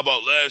responding. How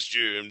about last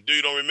year? And do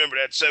you don't remember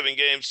that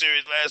 7-game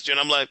series last year?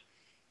 And I'm like,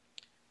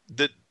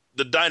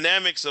 the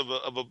dynamics of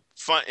a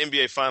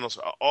NBA Finals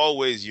are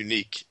always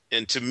unique.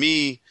 And to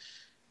me,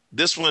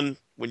 this one,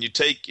 when you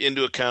take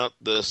into account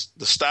the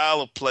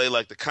style of play,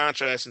 like the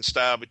contrast in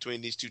style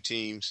between these two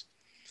teams,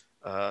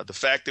 the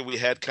fact that we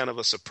had kind of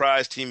a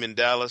surprise team in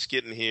Dallas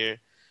getting here,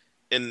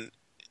 and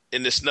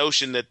this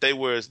notion that they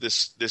were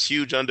this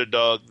huge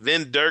underdog,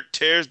 then Dirk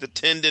tears the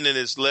tendon in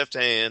his left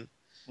hand.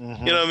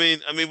 Mm-hmm. You know what I mean?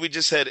 I mean, we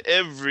just had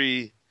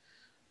every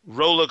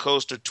roller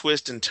coaster,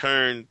 twist and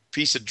turn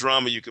piece of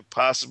drama you could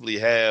possibly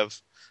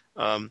have.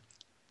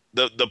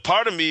 The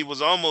part of me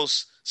was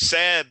almost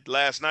sad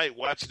last night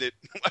watching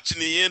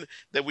the end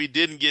that we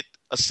didn't get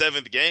a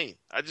 7th game.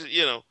 I just,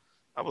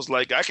 I was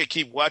like, I could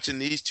keep watching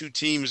these two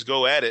teams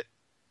go at it,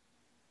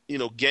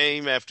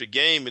 game after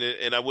game,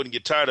 and I wouldn't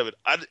get tired of it.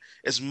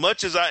 As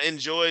much as I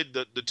enjoyed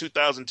the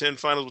 2010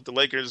 finals with the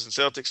Lakers and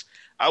Celtics,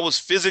 I was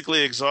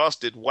physically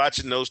exhausted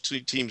watching those two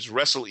teams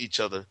wrestle each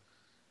other.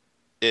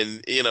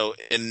 And,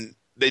 and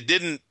they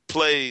didn't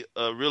play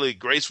a really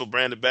graceful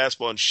brand of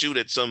basketball and shoot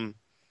at some,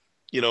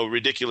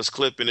 ridiculous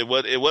clip. And it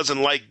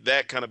wasn't like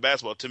that kind of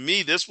basketball. To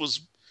me, this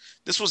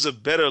was a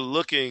better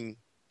looking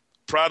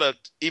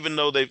product, even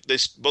though they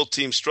both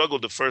teams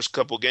struggled the first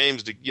couple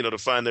games to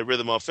find their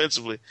rhythm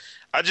offensively.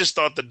 I just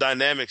thought the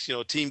dynamics,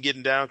 team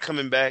getting down,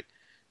 coming back,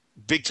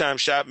 big time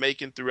shot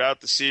making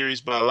throughout the series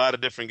by a lot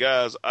of different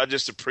guys. I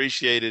just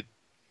appreciated,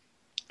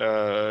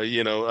 I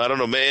don't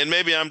know, man.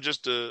 Maybe I'm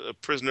just a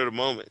prisoner of the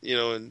moment,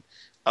 and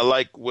I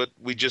like what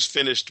we just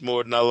finished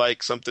more than I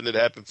like something that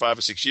happened 5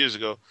 or 6 years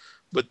ago.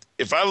 But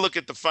if I look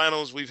at the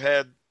finals we've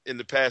had in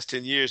the past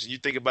 10 years, and you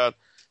think about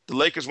the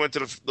Lakers went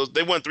to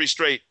they won 3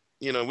 straight.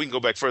 We can go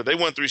back further. They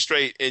won 3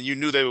 straight, and you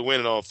knew they were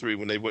winning all 3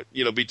 when they went,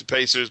 beat the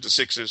Pacers, the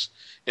Sixers,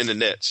 and the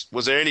Nets.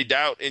 Was there any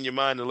doubt in your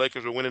mind the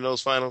Lakers were winning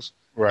those finals?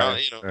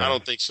 Right. I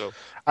don't think so.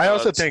 I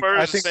also think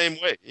Spurs the same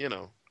way.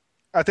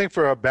 I think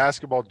for a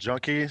basketball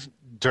junkie,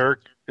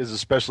 Dirk is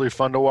especially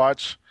fun to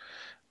watch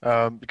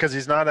because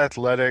he's not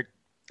athletic,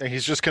 and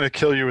he's just going to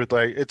kill you with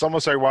it's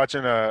almost like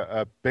watching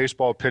a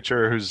baseball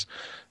pitcher who's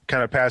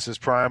kind of past his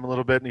prime a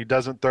little bit, and he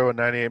doesn't throw a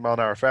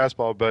 98-mile-an-hour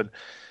fastball, but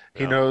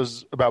he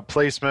knows about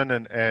placement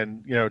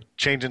and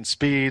changing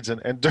speeds.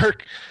 And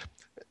Dirk,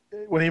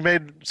 when he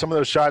made some of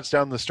those shots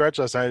down the stretch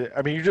last night,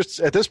 I mean,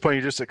 at this point,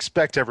 you just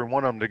expect every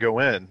one of them to go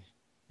in.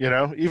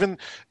 Even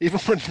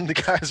when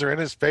the guys are in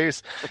his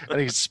face and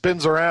he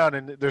spins around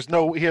and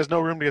he has no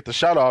room to get the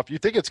shot off, you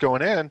think it's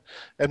going in,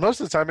 and most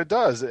of the time it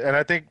does. And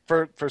I think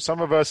for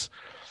some of us,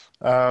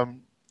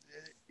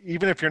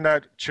 even if you're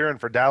not cheering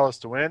for Dallas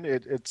to win,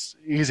 it's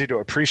easy to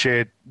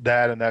appreciate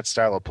that and that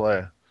style of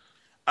play.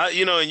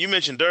 And you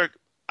mentioned Dirk.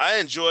 I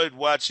enjoyed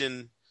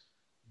watching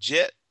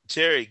Jet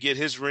Terry get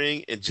his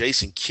ring and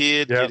Jason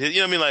Kidd get his.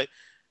 You know what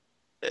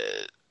I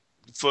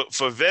mean?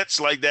 For vets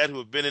like that who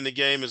have been in the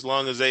game as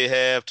long as they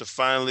have to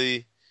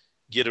finally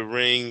get a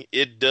ring,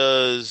 it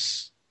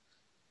does.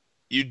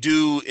 You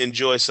do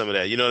enjoy some of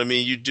that. You know what I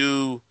mean? You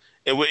do.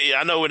 And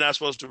I know we're not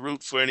supposed to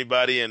root for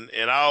anybody, and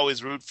I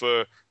always root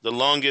for the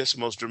longest,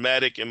 most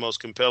dramatic, and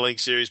most compelling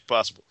series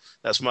possible.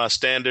 That's my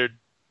standard.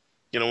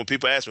 When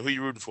people ask me, who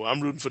you rooting for?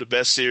 I'm rooting for the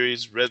best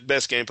series,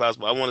 best game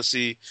possible. I want to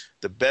see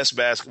the best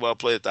basketball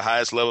play at the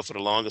highest level for the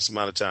longest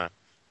amount of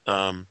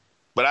time.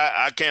 But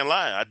I can't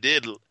lie. I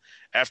did.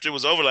 After it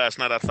was over last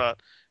night, I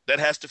thought that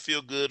has to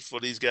feel good for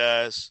these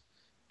guys.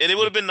 And it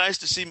would have been nice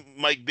to see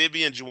Mike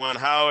Bibby and Juwan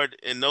Howard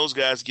and those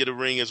guys get a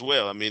ring as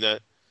well. I mean, I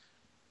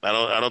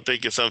don't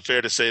think it's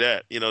unfair to say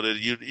that.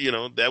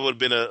 That would have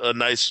been a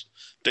nice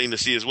thing to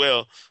see as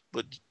well.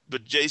 But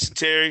Jason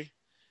Terry,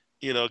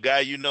 a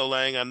guy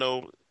Lang, I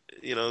know,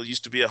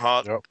 used to be a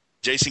Hawk. Yep.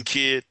 Jason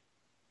Kidd,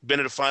 been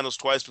to the finals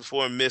twice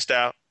before and missed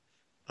out.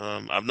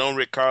 I've known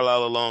Rick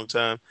Carlisle a long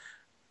time.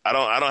 I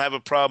don't have a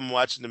problem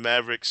watching the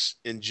Mavericks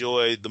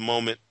enjoy the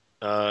moment.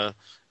 And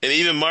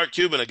even Mark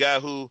Cuban, a guy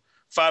who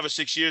 5 or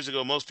 6 years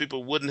ago, most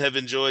people wouldn't have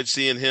enjoyed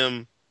seeing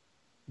him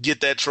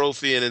get that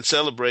trophy and then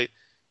celebrate.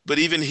 But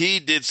even he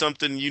did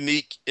something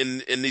unique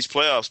in these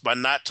playoffs by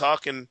not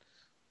talking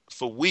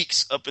for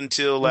weeks up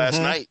until last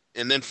night,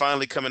 and then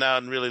finally coming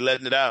out and really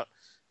letting it out.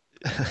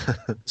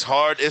 It's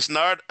hard. It's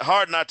not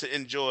hard not to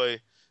enjoy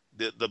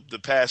the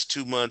past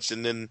 2 months,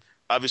 and then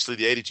obviously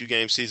the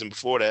 82-game season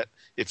before that,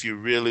 if you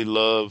really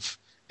love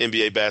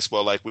NBA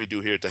basketball like we do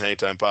here at the Hang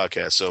Time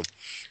Podcast. So,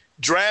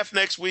 draft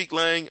next week,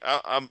 Lang.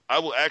 I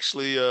will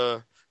actually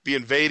be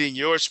invading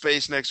your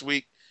space next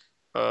week.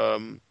 So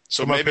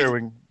come maybe up here.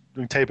 We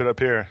can tape it up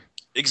here.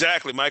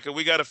 Exactly, Micah.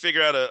 We got to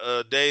figure out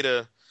a day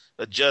to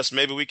adjust.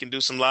 Maybe we can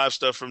do some live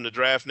stuff from the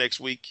draft next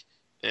week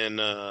and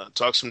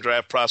talk some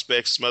draft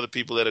prospects, some other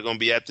people that are going to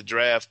be at the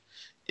draft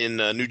in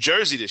New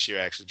Jersey this year.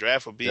 Actually,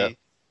 draft will be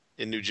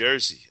in New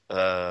Jersey.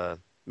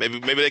 Maybe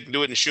they can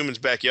do it in Schumann's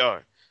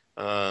backyard.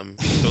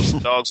 Throw some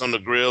dogs on the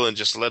grill and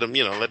just let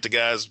the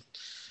guys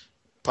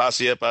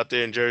posse up out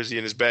there in Jersey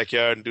in his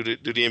backyard and do the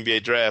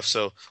NBA draft.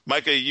 So,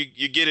 Micah,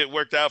 you get it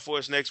worked out for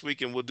us next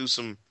week, and we'll do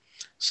some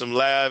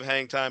live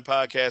Hang Time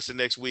podcasting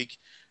next week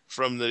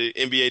from the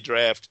NBA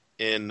draft.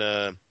 And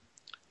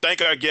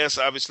thank our guests,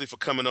 obviously, for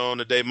coming on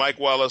today. Mike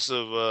Wallace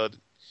of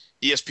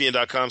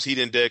ESPN.com's Heat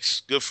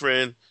Index, good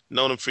friend,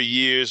 known him for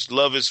years,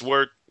 love his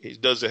work. He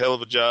does a hell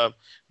of a job.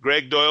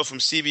 Gregg Doyel from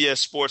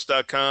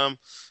CBSSports.com,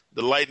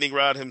 the lightning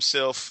rod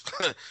himself,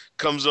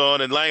 comes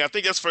on. And Lang, I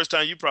think that's the first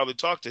time you probably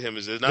talked to him,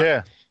 is it not?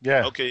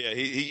 Yeah. Okay, yeah.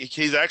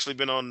 He's actually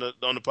been on the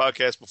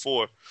podcast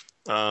before.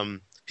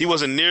 He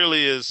wasn't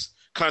nearly as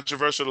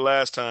controversial the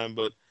last time,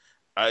 but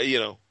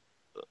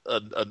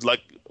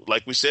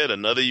like we said,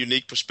 another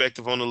unique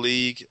perspective on the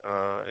league,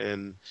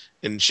 and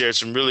shared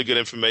some really good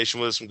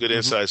information with us, some good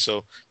insights.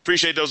 So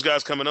appreciate those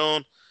guys coming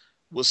on.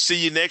 We'll see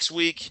you next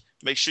week.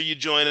 Make sure you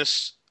join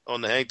us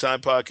on the Hang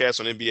Time Podcast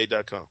on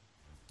NBA.com.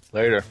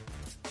 Later.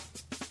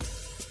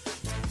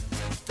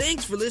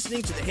 Thanks for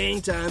listening to the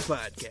Hang Time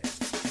Podcast.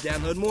 To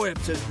download more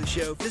episodes of the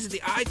show, visit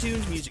the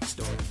iTunes Music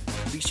Store.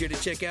 Be sure to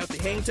check out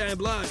the Hang Time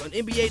blog on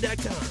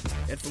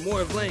NBA.com. And for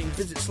more of Lang,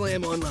 visit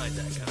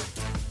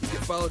SlamOnline.com. You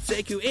can follow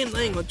Sekou and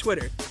Lang on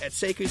Twitter at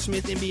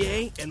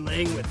SekouSmithNBA and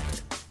Lang with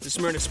it. The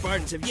Smyrna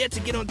Spartans have yet to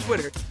get on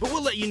Twitter, but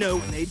we'll let you know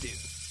when they do.